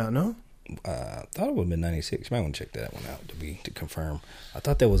Fiction came out, no? I thought it would have been 96. You might want to check that one out to confirm. I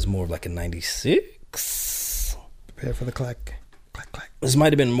thought that was more of like a 96. Prepare for the clack. This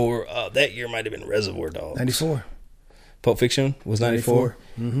might have been more, that year might have been Reservoir Dogs. 94. Pulp Fiction was 94.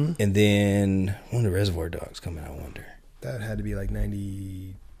 Mm-hmm. And then when did Reservoir Dogs come out, I wonder? That had to be like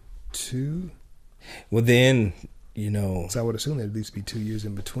 92. Well, then, So I would assume there'd at least be 2 years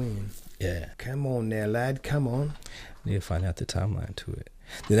in between. Yeah. Come on there, lad. Come on. Need to find out the timeline to it.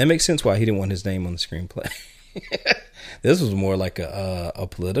 Then that makes sense why he didn't want his name on the screenplay. This was more like a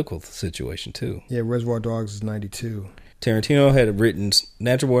political situation too. Yeah, Reservoir Dogs is 92. Tarantino had written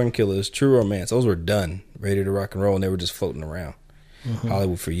Natural Born Killers, True Romance. Those were done, ready to rock and roll, and they were just floating around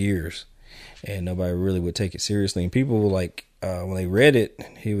Hollywood for years. And nobody really would take it seriously. And people were like, when they read it,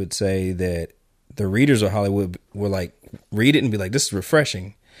 he would say that the readers of Hollywood were like, read it and be like, this is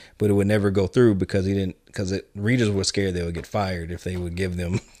refreshing. But it would never go through because readers were scared they would get fired if they would give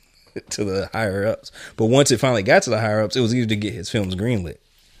them to the higher ups. But once it finally got to the higher ups, it was easy to get his films greenlit.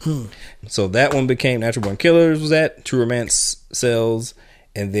 So that one became Natural Born Killers was that, True Romance sells,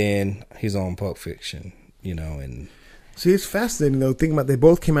 and then he's on Pulp Fiction, and see, it's fascinating though, thinking about they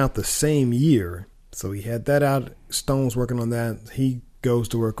both came out the same year. So he had that out, Stone's working on that. He goes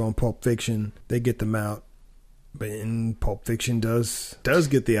to work on Pulp Fiction, they get them out. But in Pulp Fiction does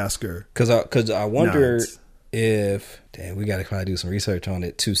get the Oscar. Because I wonder if we got to probably do some research on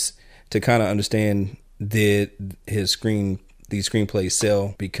it to kind of understand did these screenplays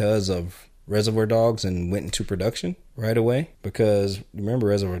sell because of Reservoir Dogs and went into production right away? Because remember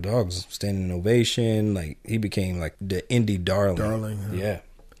Reservoir Dogs standing ovation, like he became like the indie darling. Yeah.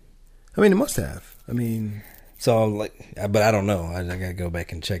 It must have. So but I don't know. I gotta go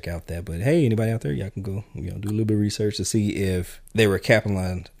back and check out that. But hey, anybody out there, y'all can go, do a little bit of research to see if they were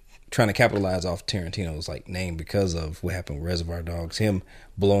trying to capitalize off Tarantino's like name because of what happened with Reservoir Dogs, him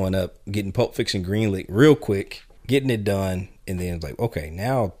blowing up, getting Pulp Fiction greenlit real quick, getting it done, and then it's like, okay,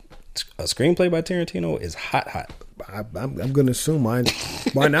 now a screenplay by Tarantino is hot. I'm gonna assume why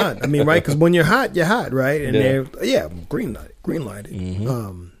not? Right? Because when you're hot, right? And green light.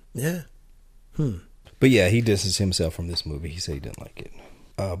 Mm-hmm. Yeah. But yeah, he disses himself from this movie. He said he didn't like it.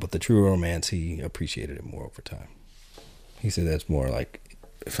 But the True Romance, he appreciated it more over time. He said that's more like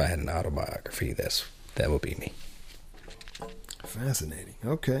if I had an autobiography, that would be me. Fascinating.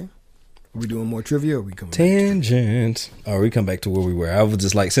 Okay. Are we doing more trivia or are we coming Tangent. We come back to where we were. I was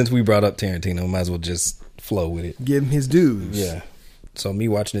just like, since we brought up Tarantino, might as well just flow with it. Give him his dues. Yeah. So me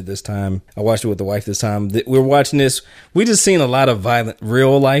watching it this time, I watched it with the wife this time. We're watching this. We just seen a lot of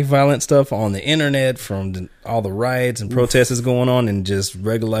real life violent stuff on the internet from all the riots and protests going on and just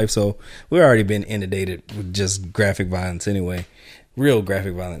regular life. So we've already been inundated with just graphic violence anyway, real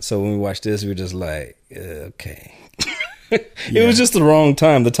graphic violence. So when we watched this, we were just like, okay. It was just the wrong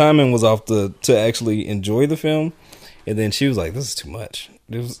time. The timing was off to actually enjoy the film. And then she was like, this is too much.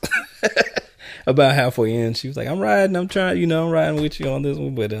 It was about halfway in, she was like, I'm riding with you on this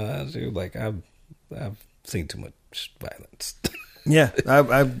one. But she was like, I've seen too much violence. Yeah.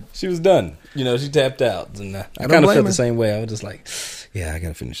 She was done. She tapped out. And I kind of felt the same way. I was just like, yeah, I got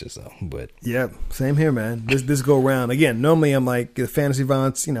to finish this though. But yeah, same here, man. This go round. Again, normally I'm like, fantasy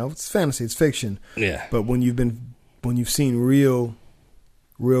violence, it's fantasy, it's fiction. Yeah. But when you've seen real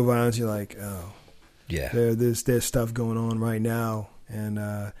violence, you're like, oh, yeah, there's stuff going on right now. And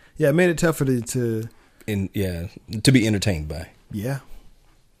it made it tougher to be entertained by. Yeah.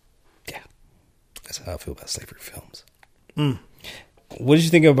 That's how I feel about slavery films. What did you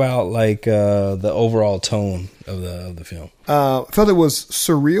think about like the overall tone of the film? I felt it was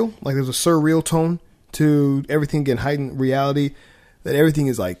surreal. Like there's a surreal tone to everything in heightened reality. That everything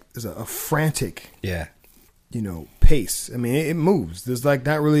is like is a frantic, pace. I mean, it moves. There's like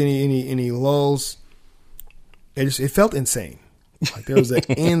not really any lulls. It felt insane. Like there was an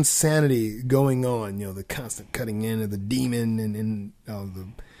insanity going on. The constant cutting in of the demon and the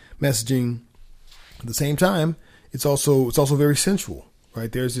messaging. At the same time, it's also very sensual,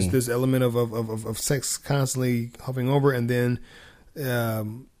 right? There's just this element of sex constantly hovering over, and then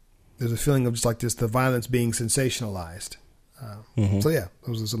there's a feeling of just like the violence being sensationalized. So yeah,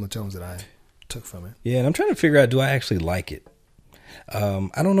 those are some of the tones that I took from it. Yeah, and I'm trying to figure out, do I actually like it?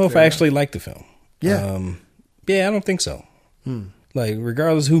 I don't know if I actually like the film. Yeah. I don't think so. Like,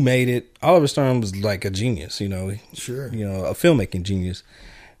 regardless who made it, Oliver Stone was like a genius, Sure. A filmmaking genius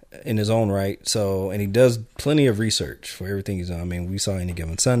in his own right. So, and he does plenty of research for everything he's on. I mean, we saw Any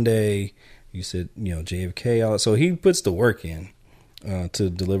Given Sunday, you said, JFK, all that. So he puts the work in to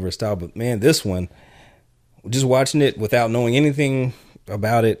deliver a style. But man, this one, just watching it without knowing anything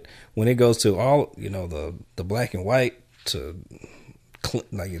about it, when it goes to all, the black and white to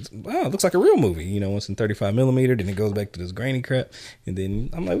like, it looks like a real movie, it's in 35 millimeter, then it goes back to this grainy crap. And then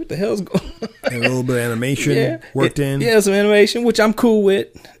I'm like, what the hell's going on? And a little bit of animation worked in. Yeah, some animation, which I'm cool with.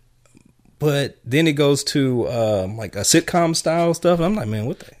 But then it goes to like a sitcom style stuff. And I'm like, man,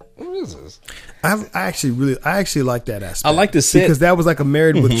 what is this? I actually like that aspect. I like the set because that was like a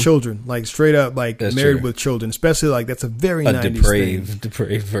Married with Children, like straight up like That's Married true. with Children, especially like that's a very 90s thing.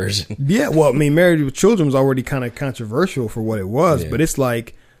 depraved version. Yeah, well, I mean, Married with Children was already kind of controversial for what it was, but it's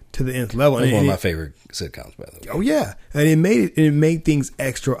like to the nth level. That's one of my favorite sitcoms, by the way. Oh yeah, and it made things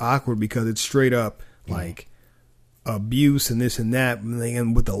extra awkward because it's straight up like abuse and this and that,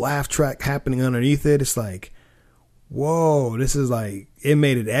 and with the laugh track happening underneath it, it's like, whoa, this is like, it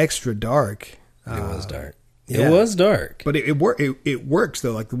made it extra dark. It was dark. Yeah. It was dark, but it works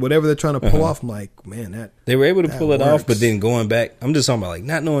though. Like whatever they're trying to pull off, I'm like, man, that they were able to pull it works. off. But then going back, I'm just talking about like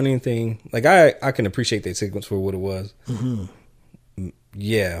not knowing anything. Like I can appreciate that sequence for what it was.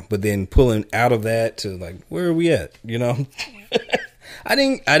 Yeah, but then pulling out of that to like, where are we at? I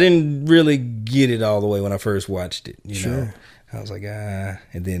didn't really get it all the way when I first watched it. Sure. I was like, and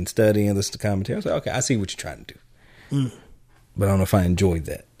then studying and listening to commentary, I was like, okay, I see what you're trying to do. But I don't know if I enjoyed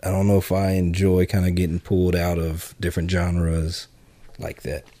that. I don't know if I enjoy kind of getting pulled out of different genres like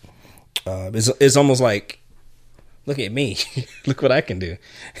that. It's almost like, look at me, look what I can do.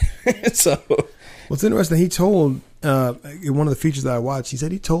 So, what's interesting, he told in one of the features that I watched, he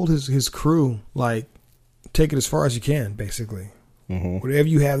said he told his crew, like, take it as far as you can, basically. Whatever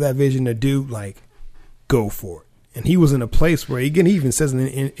you have that vision to do, like, go for it. And he was in a place where, again, he even says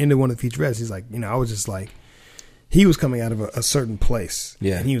in one of the featurettes, he's like, I was just like, he was coming out of a certain place.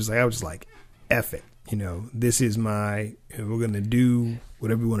 Yeah. And he was like, I was just like, F it. This is we're going to do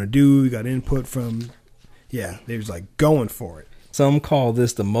whatever we want to do. We got input from, they was like going for it. Some call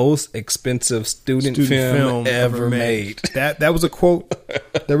this the most expensive student film ever made. That was a quote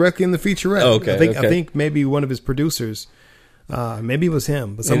directly in the featurette. Okay. I think maybe one of his producers, maybe it was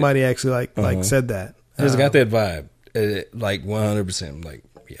him, but somebody actually like said that. It's got that vibe, like 100%. Like,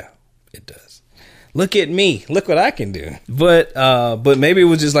 yeah, it does. Look at me. Look what I can do. But maybe it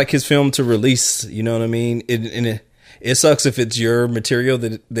was just like his film to release. You know what I mean? It sucks if it's your material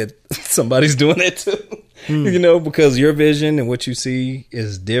that somebody's doing it to, because your vision and what you see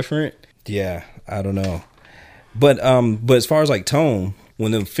is different. Yeah, I don't know. But as far as like tone,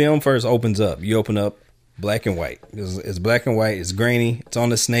 when the film first opens up, you open up black and white. It's black and white. It's grainy. It's on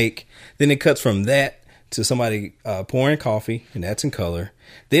the snake. Then it cuts from that to somebody pouring coffee, and that's in color.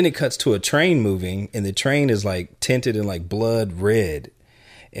 Then it cuts to a train moving, and the train is like tinted in like blood red.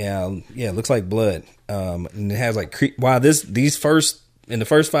 And it looks like blood. And it has like these first in the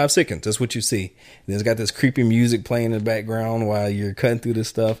first 5 seconds, that's what you see. And it's got this creepy music playing in the background while you're cutting through this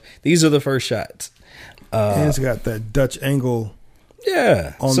stuff. These are the first shots. And it's got that Dutch angle.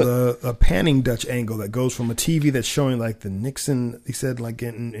 Yeah. On the panning Dutch angle that goes from a TV that's showing like the Nixon, he said, like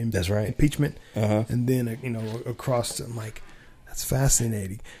in that's right. impeachment. And then, across, I'm like, that's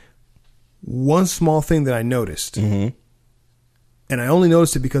fascinating. One small thing that I noticed, and I only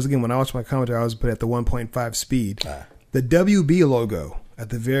noticed it because, again, when I watched my commentary, I was put at the 1.5 speed. The WB logo at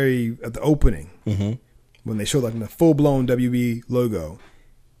the opening, when they show like the full-blown WB logo,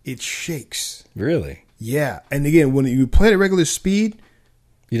 it shakes. Really? Yeah. And again, when you play it at regular speed,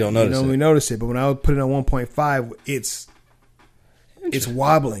 you don't notice it. We notice it. But when I would put it on 1.5, it's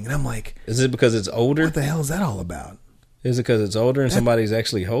wobbling. And I'm like, is it because it's older? What the hell is that all about? Is it because it's older and somebody's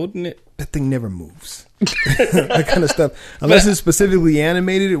actually holding it? That thing never moves. That kind of stuff, unless it's specifically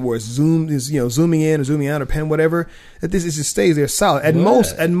animated, where it's zooming in or zooming out or pan whatever. That this just stays there solid. At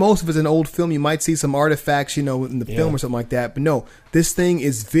most, if it's an old film, you might see some artifacts, in the film or something like that. But no, this thing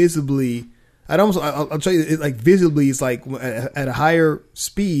is visibly. I'll show you. It like visibly is like at a higher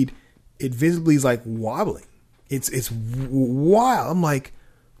speed. It visibly is like wobbling. It's wild. I'm like,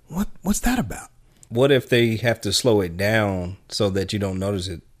 what's that about? What if they have to slow it down so that you don't notice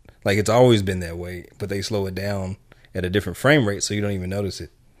it? Like it's always been that way, but they slow it down at a different frame rate so you don't even notice it.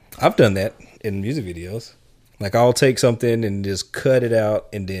 I've done that in music videos. Like I'll take something and just cut it out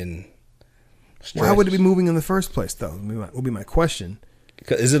and then stretch. Why would it be moving in the first place, though? Will be my question.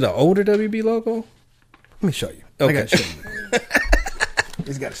 Is it an older WB logo? Let me show you. Okay. I got to show you.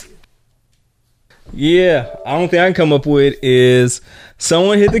 He's got to see it. Yeah, I don't think I can come up with is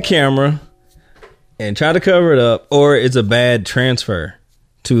someone hit the camera and try to cover it up, or it's a bad transfer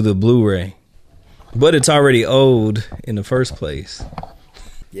to the Blu-ray, but it's already old in the first place.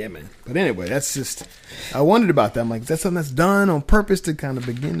 Yeah, man. But anyway, that's just, I wondered about that. I'm like, is that something that's done on purpose to kind of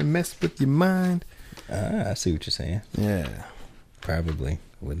begin to mess with your mind? I see what you're saying. Yeah. Probably.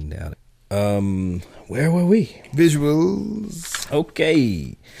 Wouldn't doubt it. Where were we? Visuals.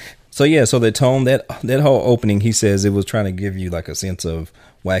 Okay. So yeah, so the tone, that whole opening, he says it was trying to give you like a sense of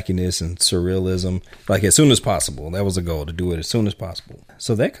wackiness and surrealism, like as soon as possible. That was the goal, to do it as soon as possible.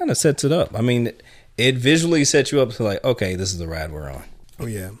 So that kind of sets it up. I mean, it visually sets you up to like, okay, this is the ride we're on. Oh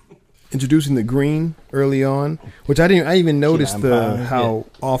yeah. Introducing the green early on, which I even noticed how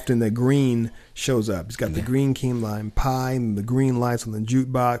often the green shows up. It's got the green key lime pie and the green lights on the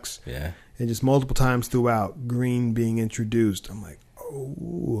jukebox. Yeah. And just multiple times throughout, green being introduced. I'm like,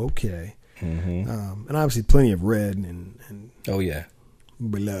 oh, okay. Mm-hmm. And obviously plenty of red and oh yeah,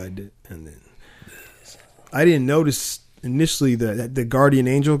 blood. And then I didn't notice initially the guardian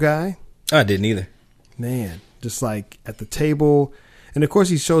angel guy. I didn't either. Man, just like at the table. And of course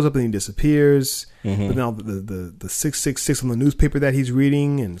he shows up and he disappears. Mm-hmm. But now the 666 on the newspaper that he's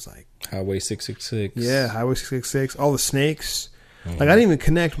reading, and it's like Highway 666. Yeah, Highway 666. All the snakes. Mm-hmm. Like I didn't even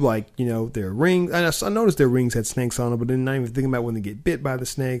connect their rings. I noticed their rings had snakes on them, but then not even thinking about when they get bit by the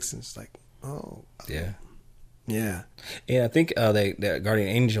snakes. And it's like, oh yeah. Yeah. And I think that Guardian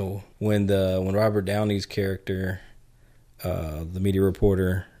Angel, when Robert Downey's character, the media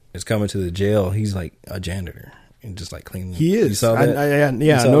reporter, is coming to the jail, he's like a janitor and just like cleaning. He is. You saw that? I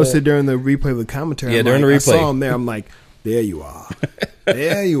noticed it during the replay of the commentary. Yeah, during the replay. I saw him there. I'm like, there you are.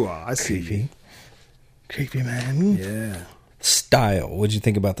 There you are. I see you. Creepy, man. Yeah. Style. What'd you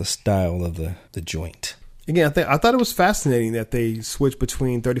think about the style of the joint? Again, I thought it was fascinating that they switched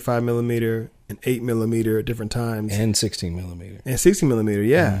between 35 millimeter and 8 millimeter at different times, and 16 millimeter and 16 millimeter.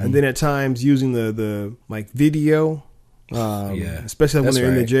 Yeah, mm-hmm. And then at times using the like video, especially when they're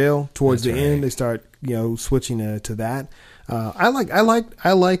in the jail towards the end, they start switching to that. I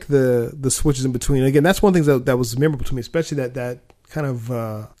like the switches in between. Again, that's one thing that was memorable to me, especially that kind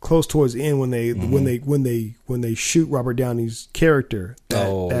of close towards the end when they when they shoot Robert Downey's character.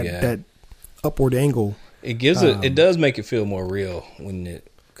 That upward angle. It gives it does make it feel more real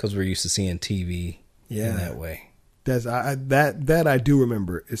because we're used to seeing TV in that way. That's that I do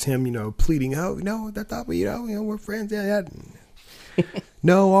remember is him, pleading, "Oh no, that's not we're friends." Yeah.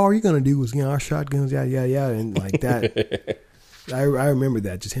 No, all you're gonna do is our shotguns, yeah, and like that. I remember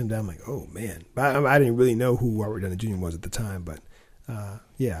that, just him down. I'm like, oh man, I didn't really know who Robert Downey Jr. was at the time, but I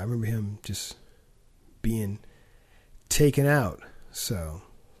remember him just being taken out. So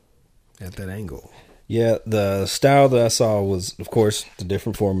at that angle. Yeah, the style that I saw was, of course, the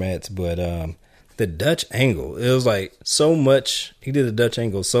different formats, but the Dutch angle, it was like so much. He did the Dutch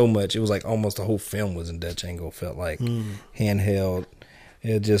angle so much. It was like almost the whole film was in Dutch angle. Felt like handheld.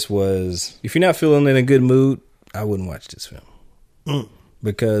 It just was. If you're not feeling in a good mood, I wouldn't watch this film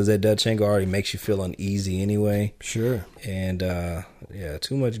because that Dutch angle already makes you feel uneasy anyway. Sure. And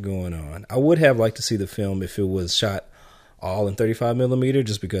too much going on. I would have liked to see the film if it was shot all in 35 millimeter,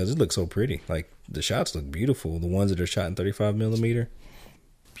 just because it looks so pretty. Like the shots look beautiful. The ones that are shot in 35 millimeter.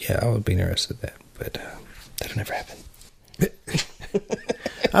 Yeah, I would be interested in that, but that'll never happen.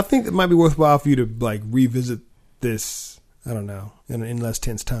 I think it might be worthwhile for you to like revisit this. I don't know, in less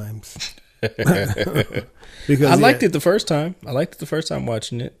tense times. Because I liked it the first time. I liked it the first time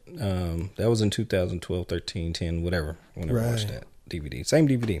watching it. That was in 2012, 13, 10, whatever. Whenever I watched that DVD, same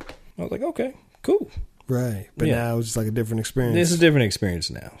DVD. I was like, okay, cool. Right, but now it's just like a different experience. It's a different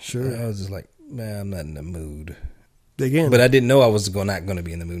experience now. Sure. I was just like, man, I'm not in the mood. Again, but I didn't know I was not going to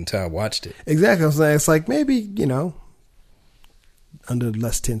be in the mood until I watched it. Exactly. I was like, it's like maybe under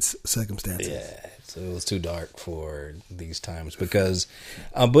less tense circumstances. Yeah, So it was too dark for these times because,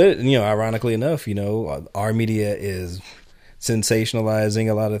 but ironically enough, our media is sensationalizing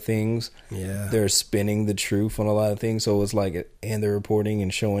a lot of things. Yeah, they're spinning the truth on a lot of things. So it's like, and they're reporting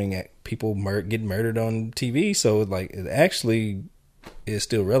and showing at people get murdered on TV. So like, it actually is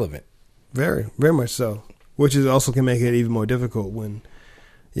still relevant. Very, very much so. Which is also can make it even more difficult when,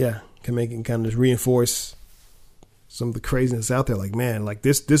 can make it kind of just reinforce some of the craziness out there. Like, man, like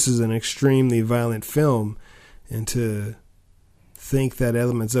this is an extremely violent film, and to think that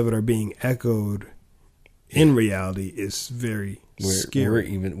elements of it are being echoed in reality is very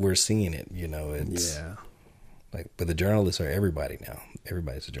scary. We're seeing it, it's like, but the journalists are everybody now.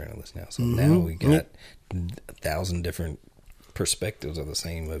 Everybody's a journalist now. So now we got 1,000 different perspectives of the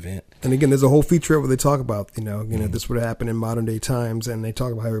same event. And again, there's a whole feature where they talk about, if this would happen in modern day times, and they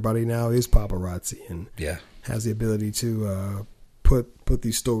talk about how everybody now is paparazzi and has the ability to put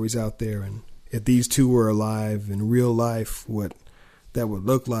these stories out there. And if these two were alive in real life, what that would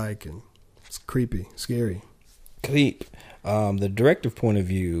look like. And it's creepy, scary. Creep. The directive point of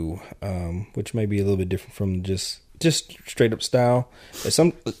view, which may be a little bit different from just straight up style.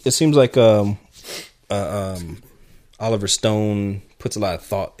 It seems like Oliver Stone puts a lot of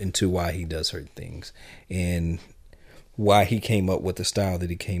thought into why he does certain things and why he came up with the style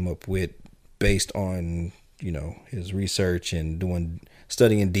that he came up with based on, his research and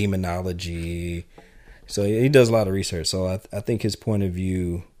studying demonology. So he does a lot of research. So I think his point of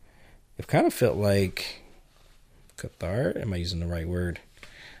view, it kind of felt like cathartic. Am I using the right word?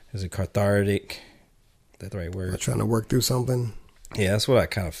 Is it cathartic? Is that the right word? Trying to work through something. Yeah, that's what I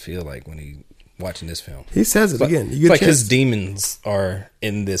kind of feel like when he watching this film. He says it again. It's like his demons are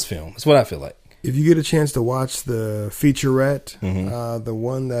in this film. That's what I feel like. If you get a chance to watch the featurette, the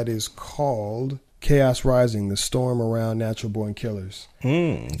one that is called Chaos Rising, The Storm Around Natural Born Killers.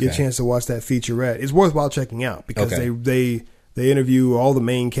 Get a chance to watch that featurette. It's worthwhile checking out because they interview all the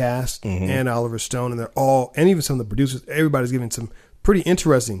main cast and Oliver Stone, and and even some of the producers. Everybody's giving some very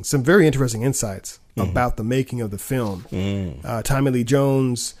interesting insights about the making of the film. Tommy Lee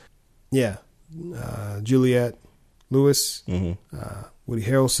Jones, Juliette Lewis, Woody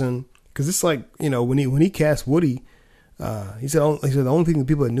Harrelson. Because it's like, when he cast Woody, he said the only thing that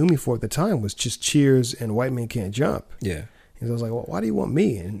people that knew me for at the time was just Cheers and White Men Can't Jump. Yeah. And I was like, well, why do you want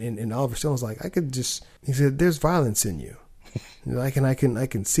me? And Oliver Stone was like, he said, there's violence in you. I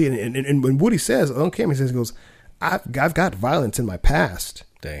can see it. And when Woody says on camera, he goes, I've got violence in my past.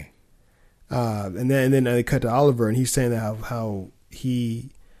 Dang. And then they cut to Oliver, and he's saying that how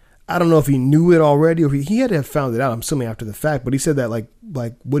he, I don't know if he knew it already or he had to have found it out, I'm assuming after the fact, but he said that like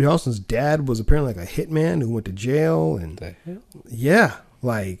Woody Harrelson's dad was apparently like a hitman who went to jail. And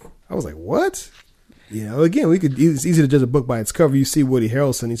like, I was like, what? Again, it's easy to judge a book by its cover. You see Woody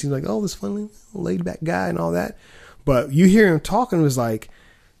Harrelson, he seems like, oh, this funny laid back guy and all that. But you hear him talking, it was like,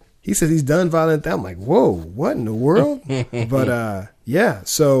 he says he's done violent. I'm like, whoa, what in the world? But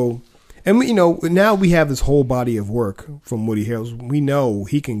so, and we, now we have this whole body of work from Woody Harrelson. We know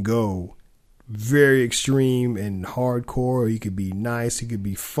he can go very extreme and hardcore. He could be nice. He could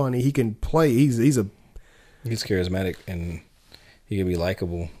be funny. He can play. He's charismatic and he can be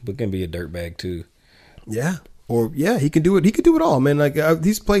likable, but can be a dirtbag too. Yeah. He can do it. He could do it all, man. Like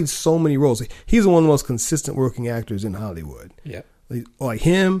he's played so many roles. He's one of the most consistent working actors in Hollywood. Yeah. Like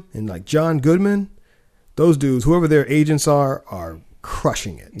him and like John Goodman, those dudes, whoever their agents are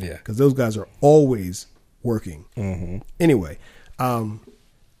crushing it. Yeah. Because those guys are always working. Anyway,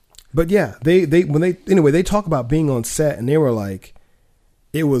 but yeah, they talk about being on set, and they were like,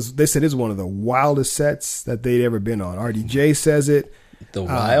 they said it's one of the wildest sets that they'd ever been on. RDJ says it. The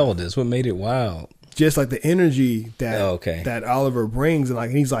wildest. What made it wild? Just like the energy that Oliver brings,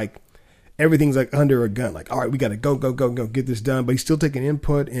 and he's like, everything's like under a gun. Like, all right, we got to go get this done. But he's still taking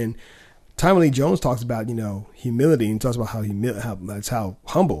input. And Tommy Lee Jones talks about humility, and talks about how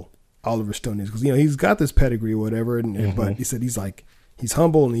humble Oliver Stone is, because he's got this pedigree or whatever. But he said he's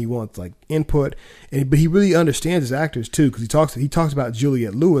humble and he wants like input. But he really understands his actors too, because he talks about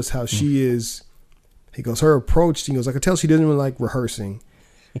Juliette Lewis, how she is. He goes, her approach. He goes, I could tell she doesn't really like rehearsing.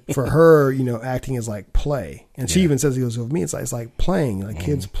 For her, acting is like play, and she even says, he goes, with me, it's like playing, like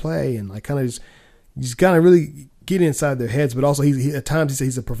kids play, and like kind of just kind of really get inside their heads. But also, he at times he says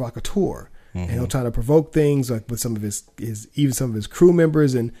he's a provocateur, and he'll try to provoke things like with some of his some of his crew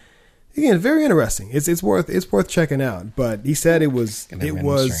members, and again, very interesting. It's worth checking out. But he said it was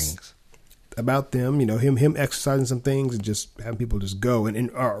about them, him exercising some things and just having people just go.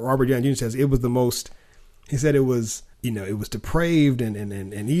 And Robert Downey Jr. says it was the most. He said it was it was depraved,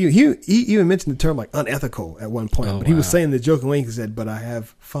 and he even mentioned the term like unethical at one point. But he was saying the joking way, he said, "But I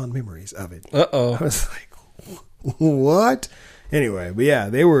have fond memories of it." I was like, "What?" Anyway, but yeah,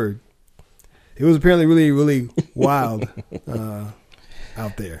 it was apparently really, really wild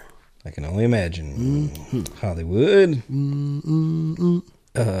out there. I can only imagine. Hollywood.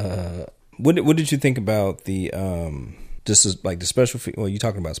 What did you think about the just as, like the special? Well, you're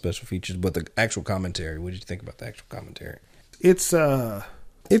talking about special features, but the actual commentary. What did you think about the actual commentary? It's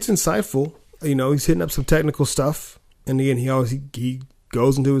insightful. He's hitting up some technical stuff, and again, he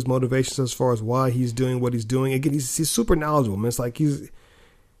goes into his motivations as far as why he's doing what he's doing. Again, he's super knowledgeable. Man. It's like he's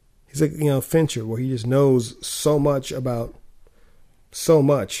like Fincher, where he just knows so much about so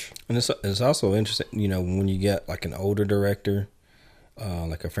much. And it's also interesting, when you get like an older director.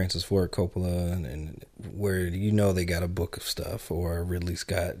 Like a Francis Ford Coppola, and where they got a book of stuff, or Ridley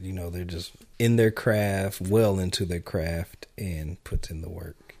Scott, they're just in their craft, well into their craft, and puts in the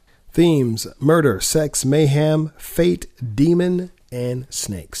work. Themes: murder, sex, mayhem, fate, demon, and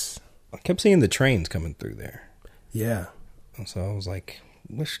snakes. I kept seeing the trains coming through there. Yeah. And so I was like,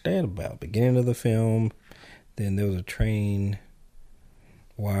 what's that about? Beginning of the film, then there was a train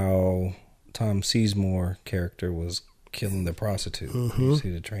while Tom Sizemore character was killing the prostitute. You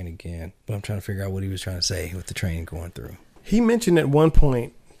see the train again. But I'm trying to figure out what he was trying to say with the train going through. He mentioned at one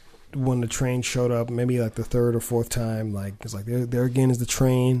point when the train showed up, maybe like the third or fourth time, like it's like there again is the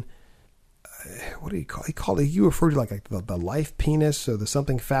train. What do you call? He called it. You referred to like the life penis or the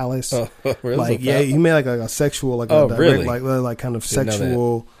something phallus. Oh, really? Like he made like a sexual, like a direct, really? like kind of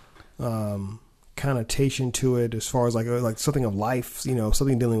sexual connotation to it, as far as like something of life,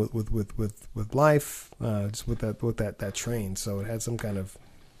 something dealing with life, just with that train. So it had some kind of,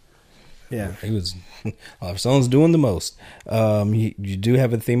 yeah. He was, Oliver Stone's doing the most. You do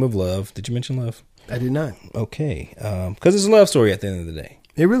have a theme of love. Did you mention love? I did not. Okay, because it's a love story at the end of the day.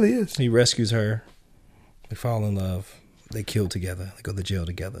 It really is. He rescues her. They fall in love. They kill together. They go to jail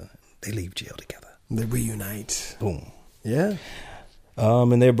together. They leave jail together. They reunite. Boom. Yeah.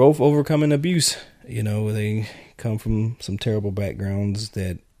 And they're both overcoming abuse. They come from some terrible backgrounds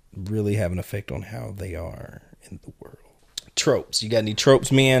that really have an effect on how they are in the world. Tropes. You got any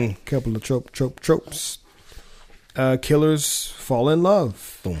tropes, man? Couple of tropes. Killers fall in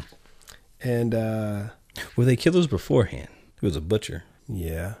love. Boom. And were they killers beforehand? He was a butcher.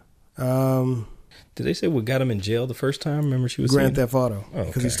 Yeah. Did they say what got him in jail the first time? Remember she was Grand Theft Auto. Oh,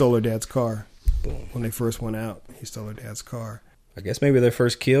 because he stole her dad's car. Boom. When they first went out, he stole her dad's car. I guess maybe their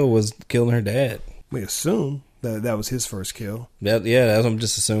first kill was killing her dad. We assume that was his first kill. That's what I'm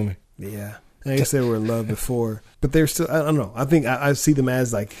just assuming. Yeah. I guess they were in love before. But they're still, I don't know. I think I see them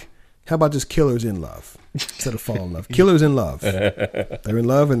as like, how about just killers in love instead of fall in love? Killers in love. They're in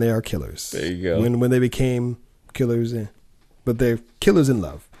love and they are killers. There you go. When they became killers, but they're killers in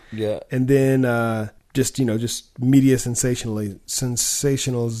love. Yeah. And then just media sensationalism.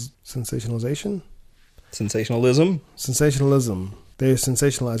 Sensationalism. They're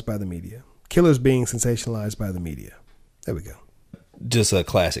sensationalized by the media. Killers being sensationalized by the media. There we go. Just a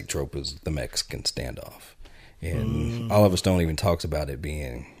classic trope is the Mexican standoff. And Oliver Stone even talks about it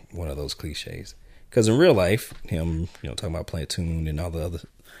being one of those cliches. Because in real life, him, talking about platoon and all the other,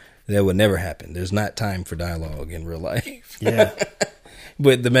 that would never happen. There's not time for dialogue in real life. Yeah.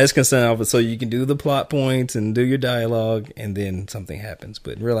 But the Mexican standoff is so you can do the plot points and do your dialogue, and then something happens.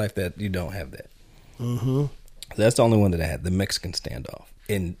 But in real life, that you don't have that. Mm-hmm. That's the only one that I had, the Mexican standoff.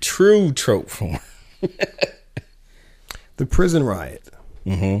 In true trope form. The prison riot.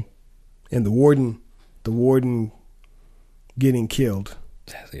 Mm-hmm. And the warden getting killed.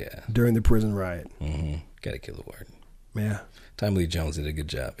 Yeah. During the prison riot. Mm-hmm. Got to kill the warden. Yeah. Tommy Lee Jones did a good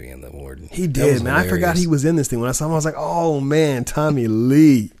job being the warden. He did, man. Hilarious. I forgot he was in this thing. When I saw him, I was like, oh, man, Tommy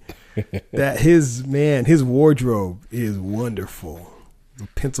Lee. That his wardrobe is wonderful. The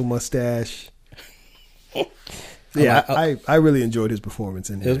pencil mustache. Yeah, I really enjoyed his performance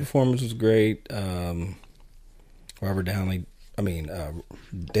in here. His performance was great. Robert Downey,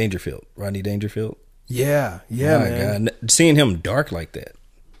 Dangerfield, Rodney Dangerfield. Yeah, man. God. Seeing him dark like that.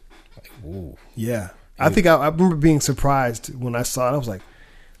 Like, whoa. Yeah. I think I remember being surprised when I saw it. I was like,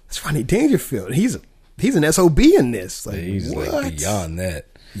 "That's Rodney Dangerfield. He's an SOB in this. Like, he's what? like beyond that.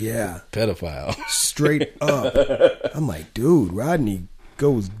 Yeah, pedophile. Straight up. I'm like, dude, Rodney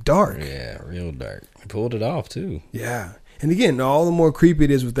goes dark. Yeah, real dark. He pulled it off too. Yeah, and again, all the more creepy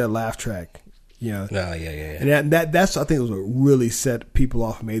it is with that laugh track. Yeah. And that's I think it was what really set people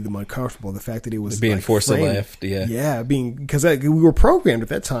off and made them uncomfortable. The fact that it was being like forced framed. to laugh. Yeah, because we were programmed at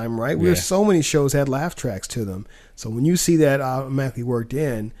that time, right? So many shows had laugh tracks to them. So when you see that automatically worked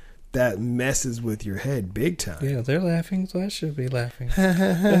in, that messes with your head big time. Yeah, they're laughing, so I should be laughing.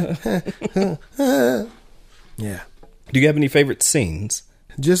 Yeah. Do you have any favorite scenes?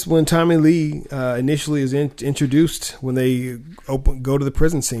 Just when Tommy Lee initially is introduced, when they go to the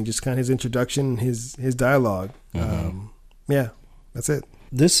prison scene, just kind of his introduction, his dialogue. Yeah, that's it.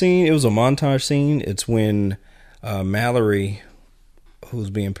 This scene, it was a montage scene. It's when Mallory, who's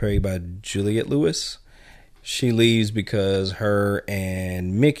being played by Juliette Lewis, she leaves because her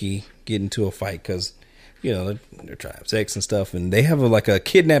and Mickey get into a fight because, you know, they're trying to have sex and stuff, and they have like a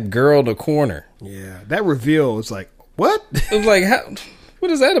kidnapped girl in the corner. Yeah, that reveal was like, what? It was like, how? What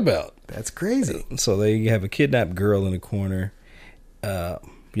is that about? That's crazy. So they have a kidnapped girl in the corner,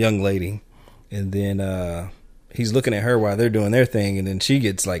 young lady, and then he's looking at her while they're doing their thing, and then she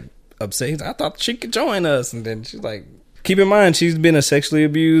gets like upset. He's like, I thought she could join us, and then she's like, keep in mind she's been a sexually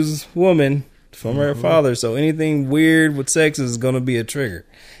abused woman from her father, so anything weird with sex is going to be a trigger.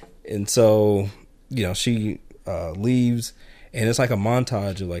 And so, you know, she leaves, and it's like a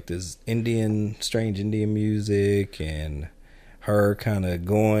montage of like this strange Indian music, and her kind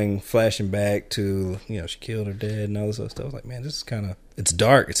of flashing back to, you know, she killed her dad and all this other stuff. I was like, man, this is kind of, it's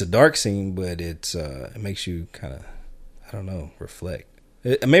dark. It's a dark scene, but it makes you kind of, I don't know, reflect.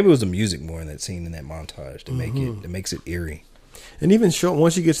 Maybe it was the music more in that scene, in that montage, to make it makes it eerie. And even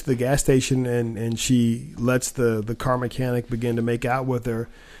once she gets to the gas station and she lets the car mechanic begin to make out with her,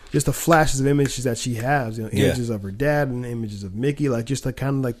 just the flashes of images that she has, you know, images of her dad and images of Mickey, like just the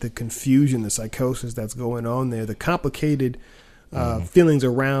kind of like the confusion, the psychosis that's going on there, the complicated feelings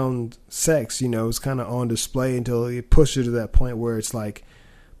around sex, you know, is kind of on display until it pushes her to that point where it's like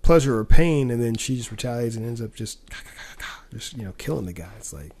pleasure or pain, and then she just retaliates and ends up just you know, killing the guy.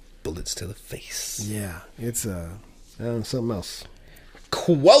 It's like bullets to the face. Yeah, it's something else.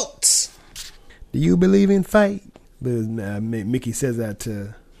 Quotes. Do you believe in fight? But Mickey says that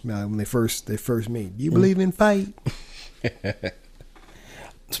to when they first meet. Do you believe in fight?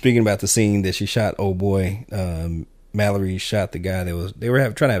 Speaking about the scene that she shot, old boy, Mallory shot the guy that they were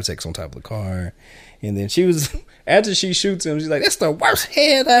trying to have sex on top of the car, and then she was, after she shoots him, she's like, "That's the worst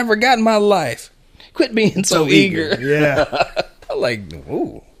head I ever got in my life. Quit being so eager." Yeah. I'm like,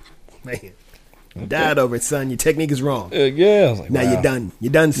 ooh, man, you died over it, son. Your technique is wrong. Yeah, I was like, now wow. you're done.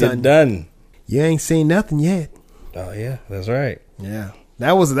 You're done, son. You're done. You ain't seen nothing yet. Oh yeah, that's right. Yeah,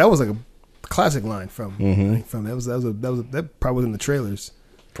 that was like a classic line from that probably was in the trailers.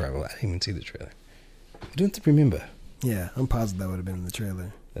 Probably, I didn't even see the trailer. I don't remember. Yeah, I'm positive that would have been in the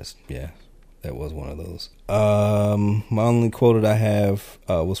trailer. That was one of those. My only quote that I have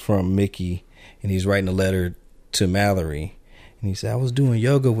was from Mickey, and he's writing a letter to Mallory, and he said, "I was doing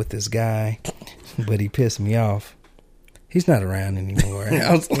yoga with this guy, but he pissed me off. He's not around anymore." He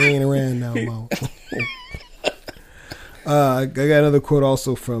ain't around no more. I got another quote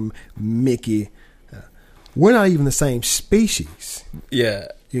also from Mickey. We're not even the same species. Yeah,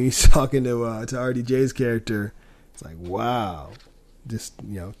 he's talking to RDJ's character. It's like, wow, just,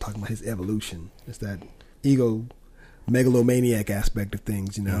 you know, talking about his evolution. It's that ego megalomaniac aspect of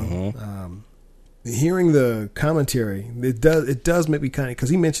things, you know. Hearing the commentary, it does make me kind of, because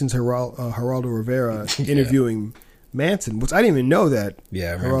he mentions Geraldo Rivera interviewing Manson, which I didn't even know that.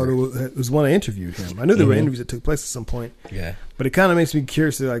 Yeah, I remember. Geraldo was one I interviewed him. I knew there were interviews that took place at some point. Yeah, but it kind of makes me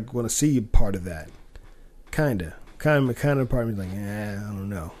curious to like want to see part of that. Kind of part of me is like, I don't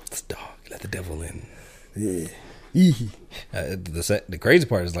know. It's dog. Let the devil in. Yeah. The crazy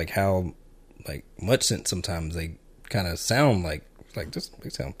part is like how like much sense sometimes they kind of sound like just they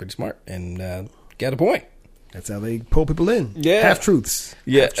sound pretty smart and got a point. That's how they pull people in. Yeah, half truths.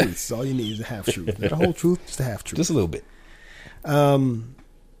 Yeah, half truths. All you need is a half truth. Not a whole truth, just a half truth. Just a little bit.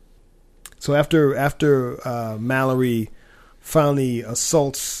 So after Mallory finally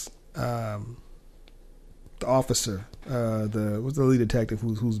assaults the officer, what's the lead detective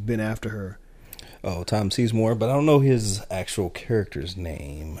who's been after her? Oh, Tom Sizemore, but I don't know his actual character's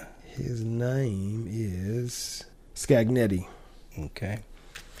name. His name is Scagnetti. Okay.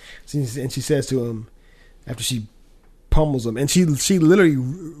 And she says to him, after she pummels him, and she literally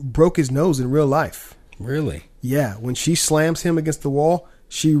broke his nose in real life. Really? Yeah. When she slams him against the wall,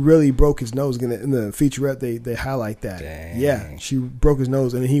 she really broke his nose. In the featurette, they highlight that. Dang. Yeah. She broke his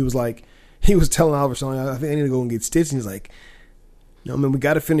nose, and he was telling Oliver Stone, I think I need to go and get stitched. And he's like, "No, man, we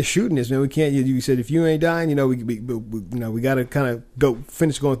got to finish shooting this, man. We can't." You said, if you ain't dying, you know, we got to kind of go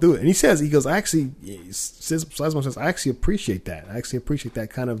finish going through it. And he goes, I actually appreciate that. I actually appreciate that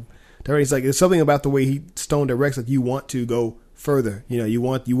kind of. He's like, there's something about the way Stone directs, like you want to go further. You know, you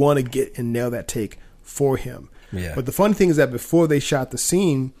want to get and nail that take for him. Yeah. But the funny thing is that before they shot the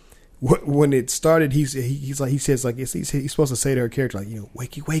scene, when it started, he says he's supposed to say to her character like,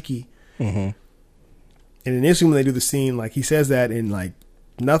 wakey wakey. Mm-hmm. And initially when they do the scene, like he says that in like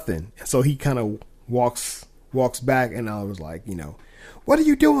nothing, so he kind of walks back, and I was like, what are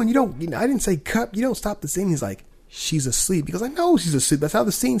you doing? You don't. I didn't say cut. You don't stop the scene. He's like, she's asleep. Because I know she's asleep. That's how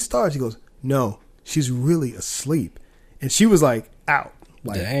the scene starts. He goes, no, she's really asleep, and she was like out.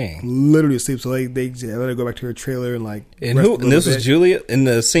 Like, dang, literally asleep. So they let her go back to her trailer and like. And this was Julia in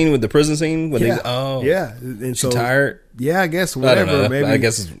the scene with the prison scene when yeah, and so tired. Yeah, I guess whatever. Maybe I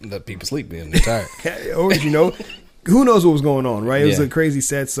guess it's that people sleep and they're tired. Or who knows what was going on, right? It was a crazy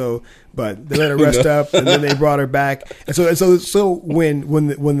set. So, but they let her rest up, and then they brought her back. And so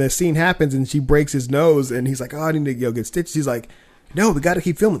when the scene happens and she breaks his nose, and he's like, "Oh, I need to go get stitched." She's like, "No, we got to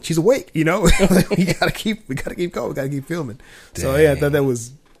keep filming. She's awake, we got to keep going. We got to keep filming." Dang. So yeah, I thought that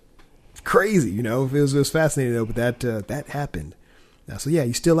was crazy. It was fascinating though. But that happened. So yeah,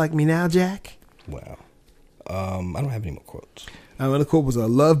 you still like me now, Jack? Wow. I don't have any more quotes. Another quote was,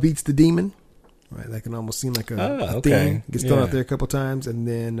 "Love beats the demon." Right, that can almost seem like a thing. Gets thrown out there a couple times, and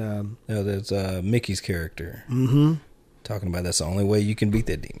then there's Mickey's character talking about that's the only way you can beat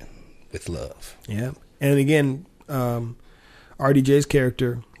that demon, with love. Yeah, and again, RDJ's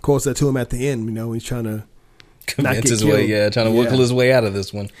character quotes that to him at the end. He's trying to convince his way, trying to wiggle his way out of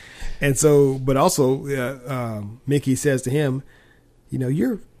this one. And so, but also, Mickey says to him,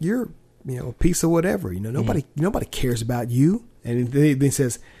 you're a piece of whatever. Nobody cares about you. And then he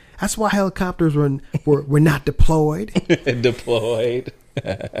says, that's why helicopters were not deployed. Deployed.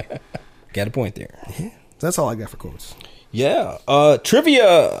 Got a point there. Yeah. That's all I got for quotes. Yeah.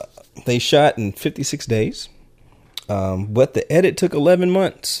 Trivia. They shot in 56 days. But the edit took 11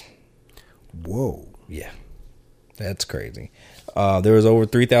 months. Whoa. Yeah. That's crazy. There was over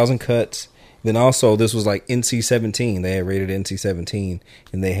 3,000 cuts. Then also, this was like NC-17. They had rated NC-17.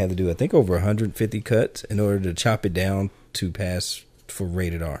 And they had to do, I think, over 150 cuts in order to chop it down to pass for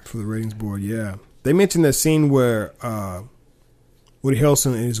rated R. For the ratings board, yeah. They mentioned that scene where Woody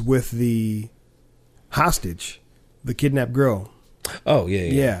Harrelson is with the hostage, the kidnapped girl. Oh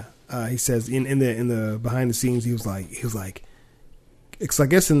yeah. He says in the behind the scenes, he was like, it's I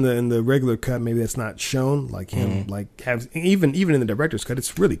guess in the regular cut maybe that's not shown, like him like have even in the director's cut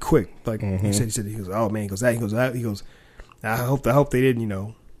it's really quick. Like he said he goes, oh man, he goes that he goes, I hope they didn't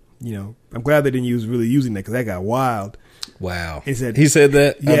I'm glad they didn't really using that because that got wild. Wow. He said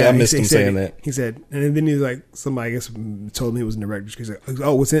that? Yeah, I missed him saying that. He said, and then he's like, somebody I guess told me it was in the director's cut. He's like,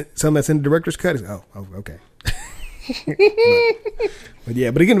 oh, what's it? Something that's in the director's cut? He's like, oh okay.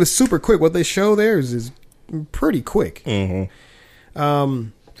 but again, it was super quick. What they show there is pretty quick. Mm-hmm.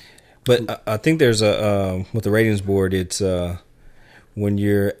 But I think there's with the ratings board, it's when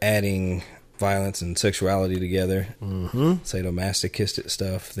you're adding violence and sexuality together, sadomasochistic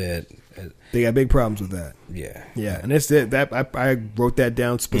stuff that they got big problems with that. Yeah, and it's that I wrote that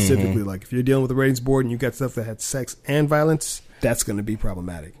down specifically. Like if you're dealing with the ratings board and you got stuff that had sex and violence, that's going to be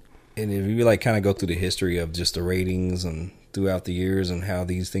problematic. And if you like kind of go through the history of just the ratings and throughout the years and how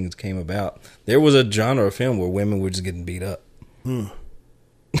these things came about, there was a genre of film where women were just getting beat up.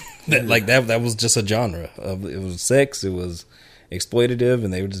 That was just a genre of, it was sex, it was exploitative,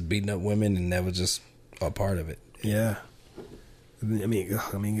 and they were just beating up women, and that was just a part of it. Yeah. I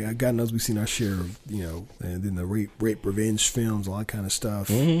mean, God knows we've seen our share of, and then the rape revenge films, all that kind of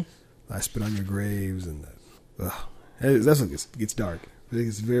stuff. I Spit on Your Graves, and that's when it gets dark.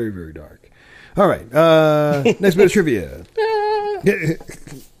 It's very, very dark. All right, next bit of trivia. The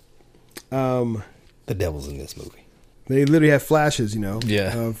devil's in this movie. They literally have flashes, of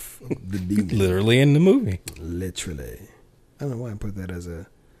the demon. Literally in the movie. Literally. I don't know why I put that as a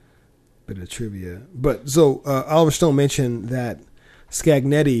bit of trivia. But so Oliver Stone mentioned that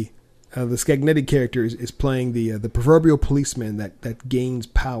Scagnetti, the Scagnetti character, is playing the proverbial policeman that gains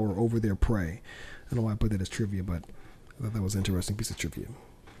power over their prey. I don't know why I put that as trivia, but I thought that was an interesting piece of trivia.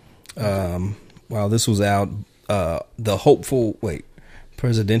 While this was out, the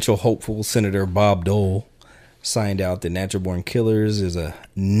presidential hopeful Senator Bob Dole signed out that Natural Born Killers is a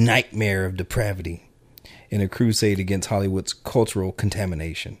nightmare of depravity in a crusade against Hollywood's cultural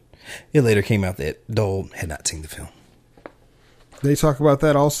contamination. It later came out that Dole had not seen the film. They talk about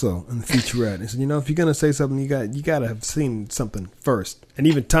that also in the featurette. They said, if you're gonna say something, you got to have seen something first. And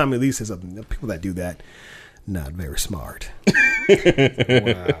even Tommy Lee says something. People that do that, not very smart.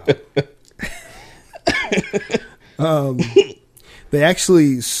 Wow. They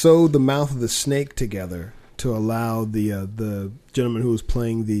actually sewed the mouth of the snake together to allow the gentleman who was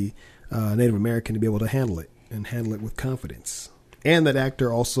playing the Native American to be able to handle it with confidence. And that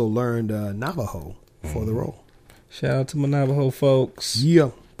actor also learned Navajo for the role. Shout out to my Navajo folks. Yeah.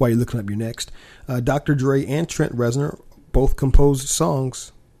 while you're looking up your next, Dr. Dre and Trent Reznor both composed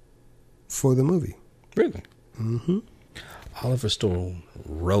songs for the movie. Really? Mm-hmm. Oliver Stone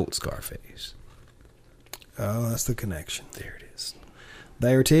wrote Scarface. Oh, that's the connection. There it is.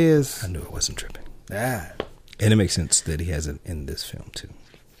 There it is. I knew it wasn't tripping. Ah. And it makes sense that he has it in this film too.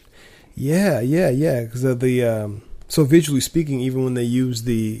 Yeah. Because of the so visually speaking, even when they use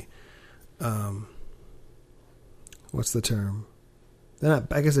the what's the term? They're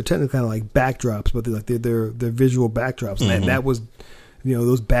not. I guess they're technically kind of like backdrops, but they're visual backdrops. Mm-hmm. And that was,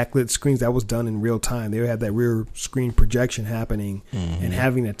 those backlit screens, that was done in real time. They had that rear screen projection happening, mm-hmm. and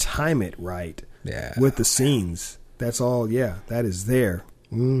having to time it right with the scenes. That's all. Yeah, that is there.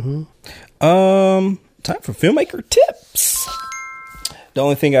 Mm-hmm. Time for filmmaker tips. The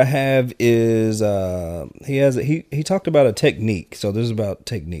only thing I have is he talked about a technique. So this is about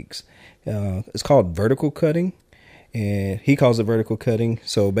techniques. It's called vertical cutting, and he calls it vertical cutting.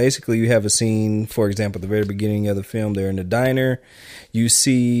 So basically, you have a scene, for example, at the very beginning of the film, they're in the diner. You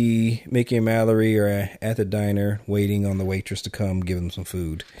see Mickey and Mallory are at the diner waiting on the waitress to come give them some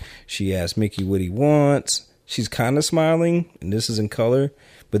food. She asks Mickey what he wants. She's kind of smiling, and this is in color.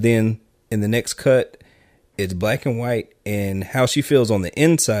 But then in the next cut, it's black and white, and how she feels on the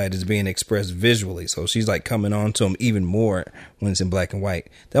inside is being expressed visually. So she's like coming on to him even more when it's in black and white.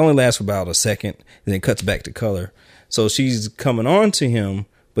 That only lasts for about a second, then it cuts back to color. So she's coming on to him,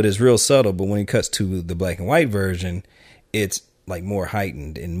 but it's real subtle. But when it cuts to the black and white version, it's like more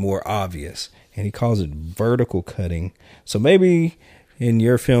heightened and more obvious. And he calls it vertical cutting. So maybe in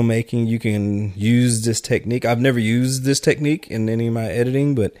your filmmaking, you can use this technique. I've never used this technique in any of my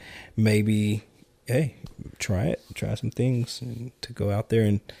editing, but maybe, hey, try it. Try some things and to go out there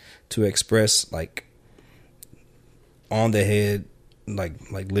and to express like on the head, like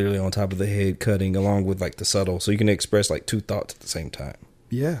literally on top of the head cutting along with like the subtle. So you can express like two thoughts at the same time.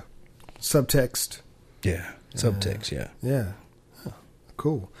 Yeah. Subtext. Yeah. Subtext. Yeah. Yeah. Oh,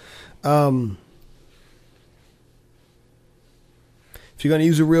 cool. If you're going to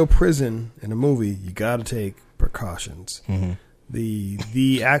use a real prison in a movie, you got to take precautions. Mm-hmm.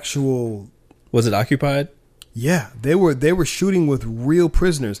 The actual... Was it occupied? Yeah, they were shooting with real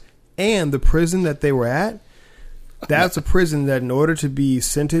prisoners, and the prison that they were at, that's a prison that in order to be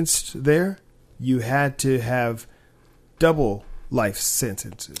sentenced there, you had to have double life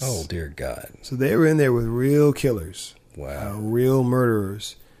sentences. Oh dear God! So they were in there with real killers, wow, real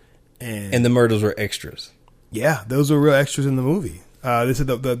murderers, and the murders were extras. Yeah, those were real extras in the movie. This is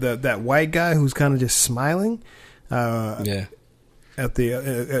that white guy who's kind of just smiling. Yeah. At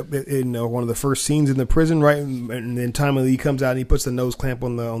the in one of the first scenes in the prison, right, and then timely he comes out and he puts the nose clamp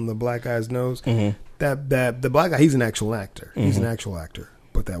on the black guy's nose. Mm-hmm. That the black guy, he's an actual actor. Mm-hmm. He's an actual actor.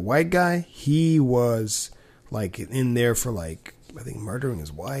 But that white guy, he was like in there for like I think murdering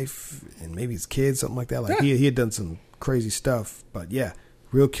his wife and maybe his kids, something like that. Like he had done some crazy stuff. But yeah,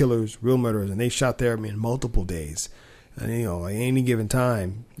 real killers, real murderers, and they shot there in multiple days. And like any given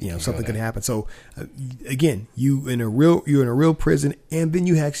time, something could happen. So again, you're in a real prison, and then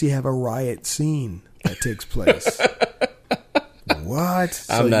you actually have a riot scene that takes place. What?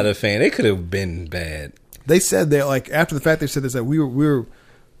 So I'm not a fan. It could have been bad. They said that like after the fact, they said this that we're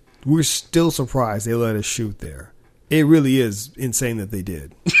still surprised they let us shoot there. It really is insane that they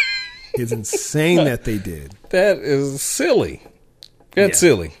did. It's insane that they did. That is silly. That's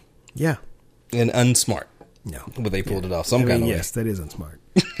silly. Yeah, and unsmart. No. But they pulled it off some kind of way. Yes, that isn't smart.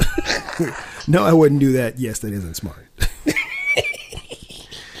 No, I wouldn't do that. Yes, that isn't smart.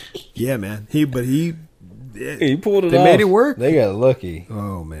 Yeah, man. He pulled it off. They made it work. They got lucky.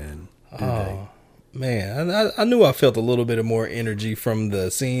 Oh, man. Man. I knew I felt a little bit of more energy from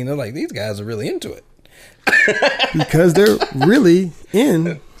the scene. I'm like, these guys are really into it. Because they're really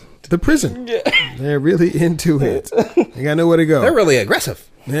in the prison. Yeah. They're really into it. They got nowhere to go. They're really aggressive.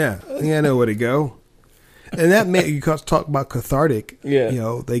 Yeah. They got nowhere to go. And that you talk about cathartic.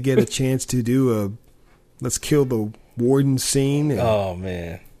 Yeah. They get a chance to do let's kill the warden scene. Oh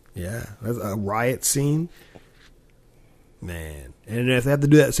man. Yeah. That's a riot scene. Man. And if they have to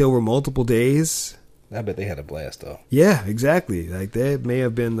do that, say, over multiple days. I bet they had a blast though. Yeah, exactly. Like that may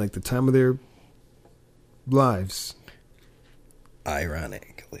have been like the time of their lives.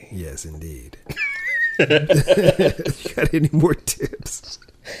 Ironically. Yes, indeed. You got any more tips?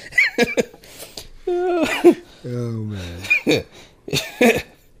 Oh man.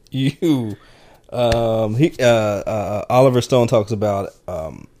 Oliver Stone talks about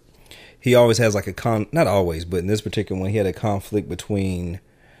he always has like not always, but in this particular one he had a conflict between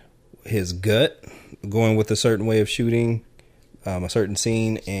his gut going with a certain way of shooting a certain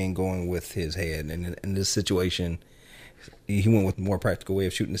scene and going with his head, and in this situation he went with a more practical way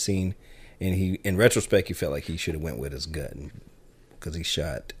of shooting the scene, and he, in retrospect, he felt like he should have went with his gun because he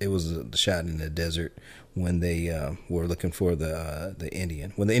shot. It was the shot in the desert when they were looking for the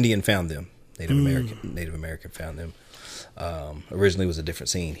Indian. When the Indian found them, Native American found them. Originally, it was a different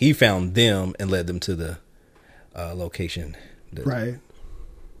scene. He found them and led them to the location. Right.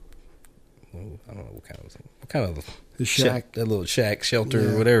 Well, I don't know what kind of the shack, that little shack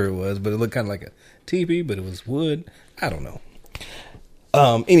shelter or whatever it was, but it looked kind of like a teepee, but it was wood. I don't know.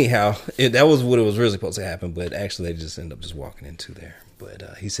 Anyhow, that was what it was really supposed to happen, but actually they just ended up just walking into there.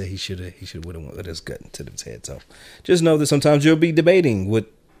 But he said he should have went with his gut instead of his head. So just know that sometimes you'll be debating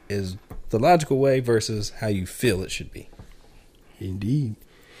what is the logical way versus how you feel it should be. Indeed.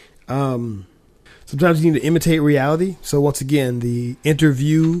 Sometimes you need to imitate reality. So once again, the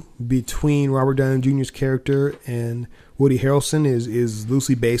interview between Robert Downey Jr.'s character and Woody Harrelson is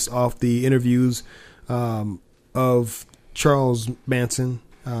loosely based off the interviews of Charles Manson,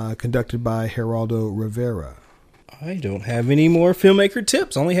 conducted by Geraldo Rivera. I don't have any more filmmaker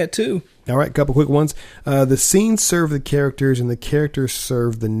tips. Only had 2. All right, a couple quick ones. The scenes serve the characters and the characters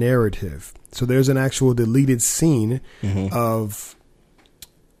serve the narrative. So there's an actual deleted scene of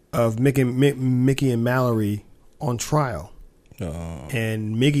Mickey and Mallory on trial.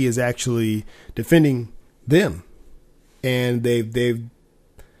 And Mickey is actually defending them. And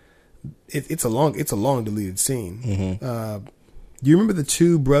it's a long deleted scene. Do you remember the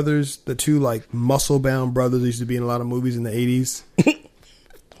two brothers, the two like muscle bound brothers that used to be in a lot of movies in the 80s?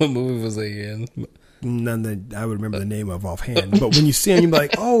 What movie was they in? None that I would remember the name of offhand. But when you see them, you're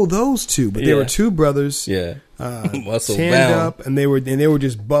like, oh, those two. But they were two brothers. Yeah. Muscle tanned bound. up, and they were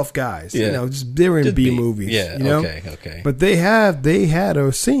just buff guys. Yeah. You know, they were in B movies. Yeah. You know? Okay. But they had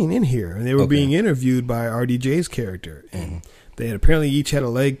a scene in here, and they were being interviewed by RDJ's character, and they had apparently each had a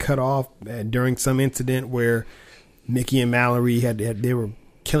leg cut off during some incident where Mickey and Mallory they were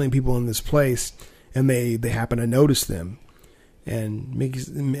killing people in this place, and they happened to notice them. And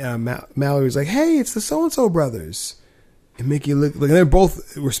Mallory's like, hey, it's the so-and-so brothers. And Mickey looked, and they're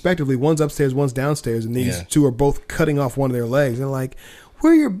both, respectively, one's upstairs, one's downstairs, and these two are both cutting off one of their legs. And they're like,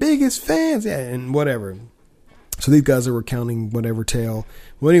 we're your biggest fans, and whatever. So these guys are recounting whatever tale.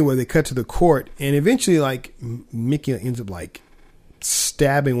 Well, anyway, they cut to the court, and eventually, like, Mickey ends up, like,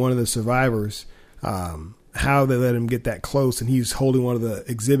 stabbing one of the survivors. How they let him get that close, and he's holding one of the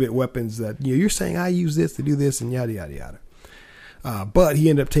exhibit weapons that, you're saying I use this to do this, and yada, yada, yada. But he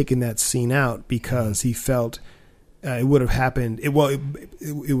ended up taking that scene out because he felt it would have happened. It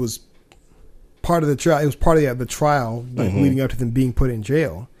was part of the trial. It was part of the trial, like leading up to them being put in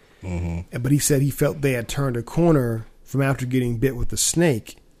jail. But he said he felt they had turned a corner from after getting bit with the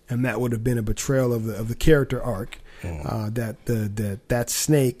snake, and that would have been a betrayal of the character arc. That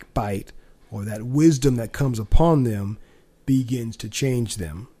snake bite or that wisdom that comes upon them begins to change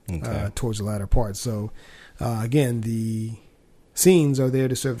them towards the latter part. So again, the scenes are there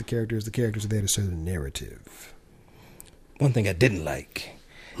to serve the characters are there to serve the narrative. One thing I didn't like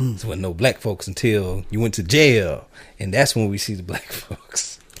is when no black folks until you went to jail, and that's when we see the black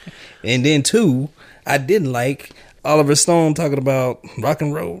folks. And then 2, I didn't like Oliver Stone talking about rock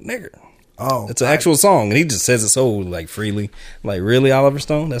and roll nigger. Oh, it's an actual song, and he just says it so like freely. Like, really, Oliver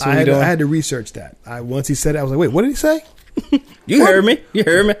Stone? That's what he's doing? I had to research that. Once he said it, I was like, wait, what did he say? You heard me. He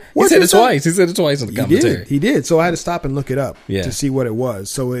said it twice. He said it twice in the commentary. He did. So I had to stop and look it up to see what it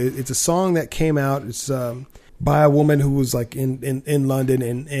was. So it's a song that came out. It's by a woman who was like in London,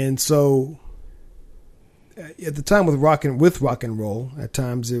 and so at the time with rock and roll, at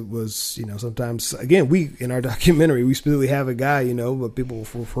times it was, sometimes, again, we in our documentary we specifically have a guy, but people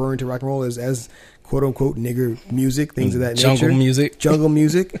referring to rock and roll as quote unquote nigger music, things of that nature. Jungle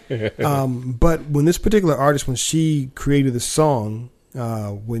music. But when this particular artist, when she created the song,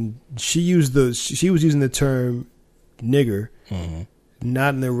 when she was using the term nigger,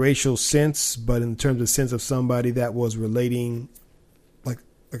 not in the racial sense, but in terms of sense of somebody that was relating,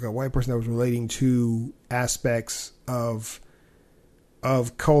 like a white person that was relating to aspects of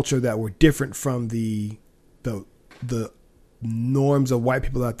culture that were different from the norms of white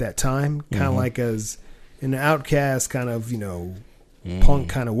people at that time, kind of like as an outcast kind of, punk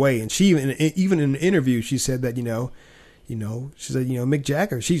kind of way. And she even in an interview, she said that, she said, Mick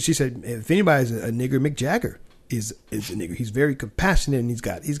Jagger, she said, if anybody's a nigger, Mick Jagger is a nigger. He's very compassionate and he's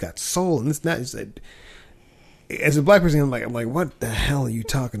got soul. And it's not, she said, as a black person, I'm like, what the hell are you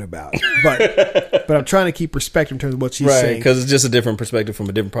talking about? But I'm trying to keep perspective in terms of what she's saying, because it's just a different perspective from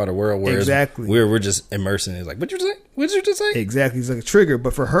a different part of the world. Whereas exactly, we're just immersing it. Like, what did you say? What did you just say? Exactly, it's like a trigger.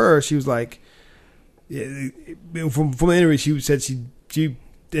 But for her, she was like, from the interview, she said she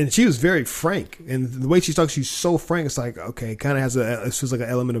and she was very frank, and the way she talks, she's so frank. It's like, okay, it kind of has it feels like an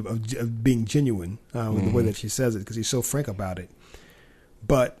element of being genuine with the way that she says it, because she's so frank about it.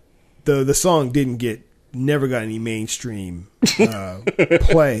 But the song never got any mainstream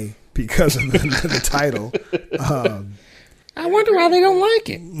play because of the title. I wonder why they don't like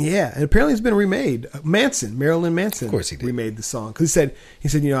it. Yeah, and apparently it's been remade. Marilyn Manson, of course he did, remade the song, because he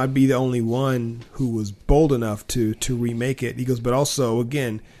said, I'd be the only one who was bold enough to remake it. He goes, but also,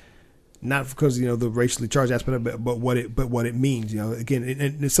 again, not because the racially charged aspect of it, but what it means. Again,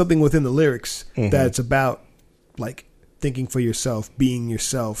 it's something within the lyrics that's about like thinking for yourself, being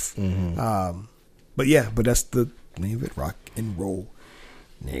yourself. But that's the name of it, rock and roll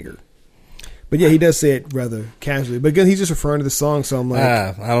nigger. But yeah, he does say it rather casually. But again, he's just referring to the song, so I'm like...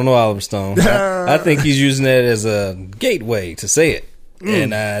 I don't know Oliver Stone. I think he's using that as a gateway to say it.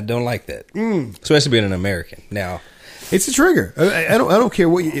 And I don't like that. Especially being an American. Now... It's a trigger. I don't care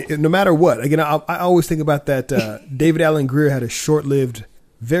what... no matter what. Again, I always think about that. David Alan Grier had a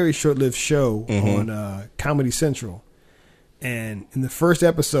very short-lived show on Comedy Central. And in the first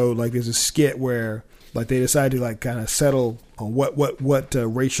episode, like, there's a skit where like they decide to like kind of settle on what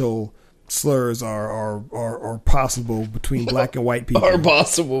racial slurs are possible between black and white people. Are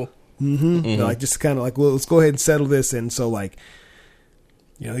possible. Like just kind of like, well, let's go ahead and settle this. And so like,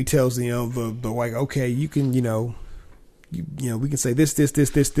 he tells the white, okay, you can, we can say this,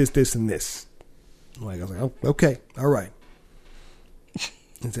 and this. Like, I was like, oh, okay, all right.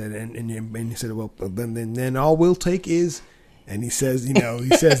 And said, and he said, well, then all we'll take is, and he says, he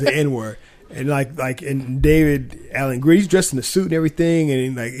says the N word. And and David Alan Grier, he's dressed in a suit and everything,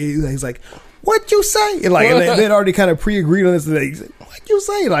 and he's like, "What you say?" And they'd already kind of pre-agreed on this. And he's like, "What you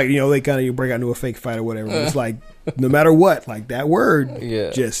say?" They kind of break out into a fake fight or whatever. It's like no matter what, like that word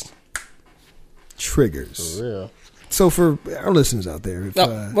just triggers. For real. So for our listeners out there,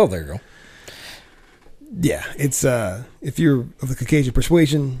 there you go. Yeah, it's if you're of the Caucasian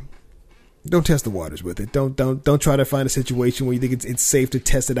persuasion, don't test the waters with it. Don't try to find a situation where you think it's safe to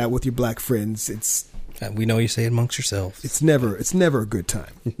test it out with your black friends. We know you say it amongst yourselves. It's never a good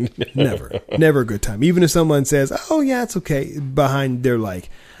time. never a good time. Even if someone says, "Oh yeah, it's okay," behind they're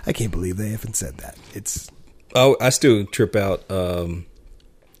like, "I can't believe they haven't said that." I still trip out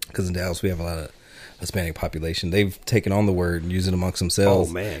because in Dallas we have a lot of Hispanic population. They've taken on the word and use it amongst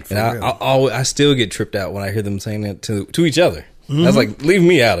themselves. Oh man, and I still get tripped out when I hear them saying that to each other. I was like, leave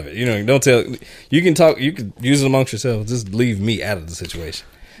me out of it. Don't tell. You can talk. You can use it amongst yourselves. Just leave me out of the situation.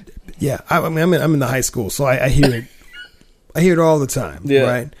 Yeah, I'm in the high school, so I hear it. I hear it all the time. Yeah.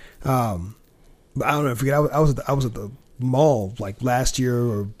 Right. But I don't know. I forget. I was at the mall like last year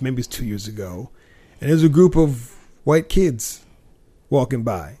or maybe it's 2 years ago, and there's a group of white kids walking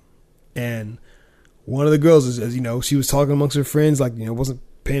by, and one of the girls, as she was talking amongst her friends, like wasn't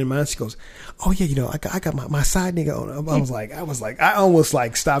paying mind. She goes, "Oh yeah, I got my side nigga on." I was like, I almost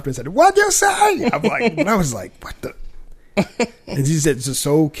like stopped and said, "What'd you say?" I was like, "What the?" And she said, just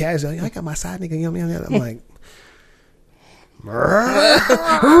so casual, "I got my side nigga." I'm like,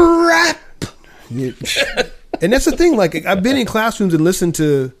 rap. And that's the thing. Like I've been in classrooms and listened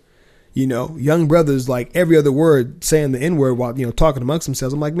to, young brothers like every other word saying the N word while talking amongst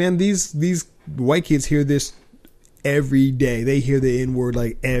themselves. I'm like, man, these white kids hear this every day. They hear the N word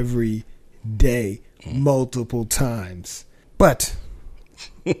like every day, multiple times. But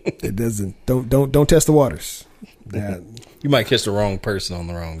it doesn't. Don't test the waters. You might kiss the wrong person on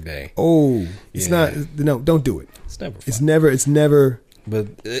the wrong day. Oh, it's not. No, don't do it. It's never fun. It's never. But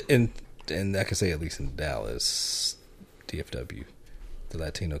and I can say at least in Dallas, DFW, the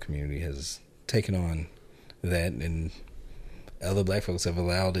Latino community has taken on that, and other black folks have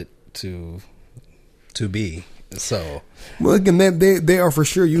allowed it to be. So, well, again, they are for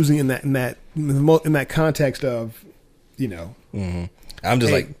sure using in that context of, I'm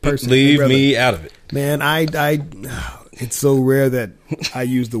just leave me out of it, man. It's so rare that I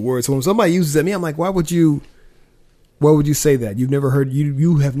use the word. So when somebody uses it at me, I'm like, why would you say that? You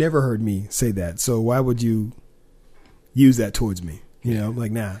have never heard me say that. So why would you use that towards me? I'm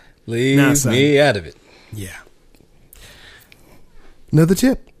like, nah, leave me out of it. Yeah. Another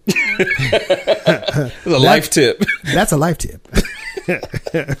tip. That's a life tip. That's a life tip.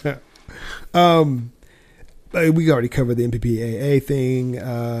 We already covered the MPPAA thing.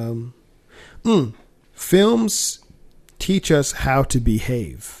 Films teach us how to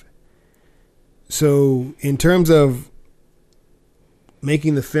behave. So in terms of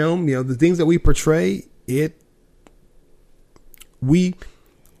making the film, the things that we portray, we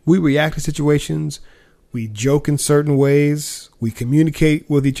react to situations. We joke in certain ways. We communicate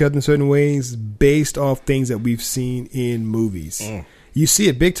with each other in certain ways based off things that we've seen in movies. You see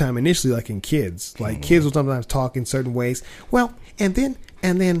it big time initially, like in kids. Like kids will sometimes talk in certain ways. Well, and then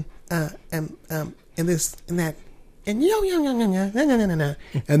and this and that. And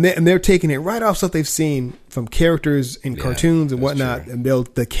and they're taking it right off stuff they've seen from characters in cartoons and whatnot, true. And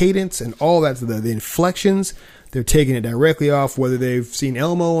the cadence and all that, the inflections, they're taking it directly off. Whether they've seen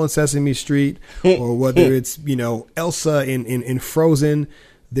Elmo on Sesame Street or whether it's Elsa in Frozen,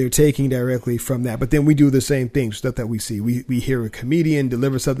 they're taking directly from that. But then we do the same thing, stuff that we see. We hear a comedian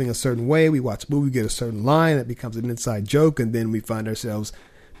deliver something a certain way. We watch a movie, we get a certain line that becomes an inside joke, and then we find ourselves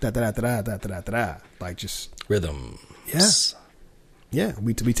like just rhythm. Yeah.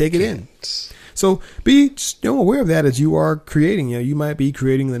 We take it in. So be aware of that as you are creating. You might be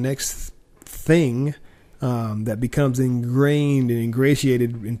creating the next thing that becomes ingrained and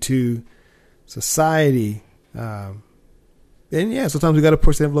ingratiated into society. And sometimes we got to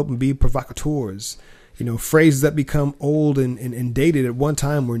push the envelope and be provocateurs. Phrases that become old and dated at one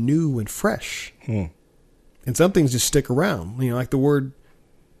time were new and fresh. And some things just stick around. Like the word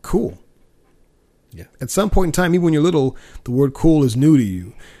cool. Yeah. At some point in time, even when you're little, the word cool is new to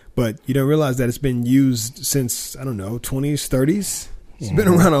you, but you don't realize that it's been used since, 20s, 30s. It's been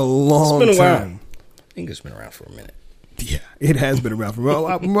around a long time. I think it's been around for a minute. Yeah, it has been around for a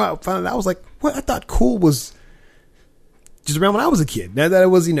while. I was like, what? I thought cool was just around when I was a kid. Now that it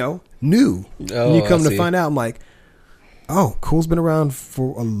was, new. And you come to find out, I'm like, oh, cool's been around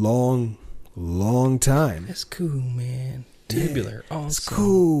for a long, long time. That's cool, man. Tubular. Awesome. It's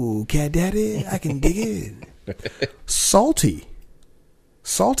cool, cat daddy. I can dig it. Salty.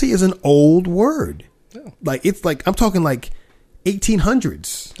 Salty is an old word. Oh. I'm talking like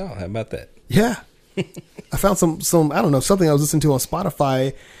 1800s. Oh, how about that? Yeah. I found some I don't know, something I was listening to on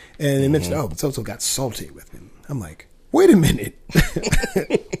Spotify, and they mentioned, so got salty with me. I'm like, wait a minute.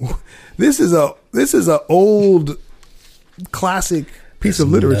 This is a old classic piece of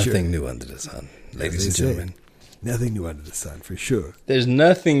literature. Nothing new under the sun, ladies and gentlemen. Nothing new under the sun, for sure. There's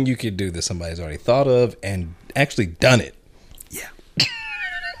nothing you could do that somebody's already thought of and actually done it. Yeah.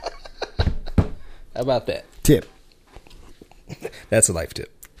 How about that? Tip. That's a life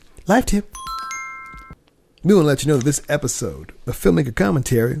tip. Life tip. We want to let you know that this episode of Filmmaker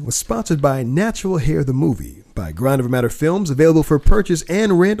Commentary was sponsored by Natural Hair the Movie by Grind Over Matter Films, available for purchase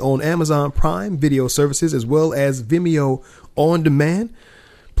and rent on Amazon Prime video services as well as Vimeo On Demand.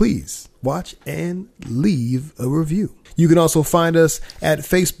 Please watch and leave a review. You can also find us at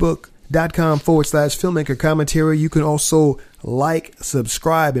facebook.com/filmmaker commentary. You can also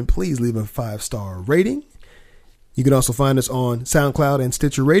subscribe, and please leave a 5-star rating. You can also find us on SoundCloud and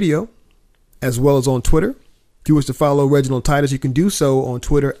Stitcher Radio, as well as on Twitter. If you wish to follow Reginald Titus, you can do so on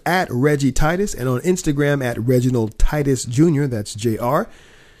Twitter at Reggie Titus and on Instagram at Reginald Titus Jr. That's JR.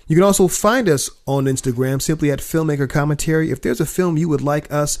 You can also find us on Instagram simply at Filmmaker Commentary. If there's a film you would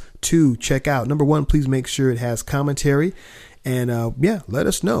like us to check out, number one, please make sure it has commentary. And let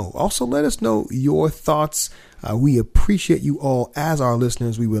us know. Also, let us know your thoughts. We appreciate you all as our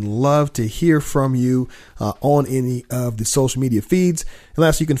listeners. We would love to hear from you on any of the social media feeds. And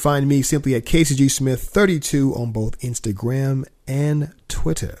lastly, you can find me simply at KCGSmith32 on both Instagram and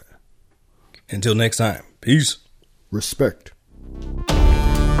Twitter. Until next time, peace. Respect.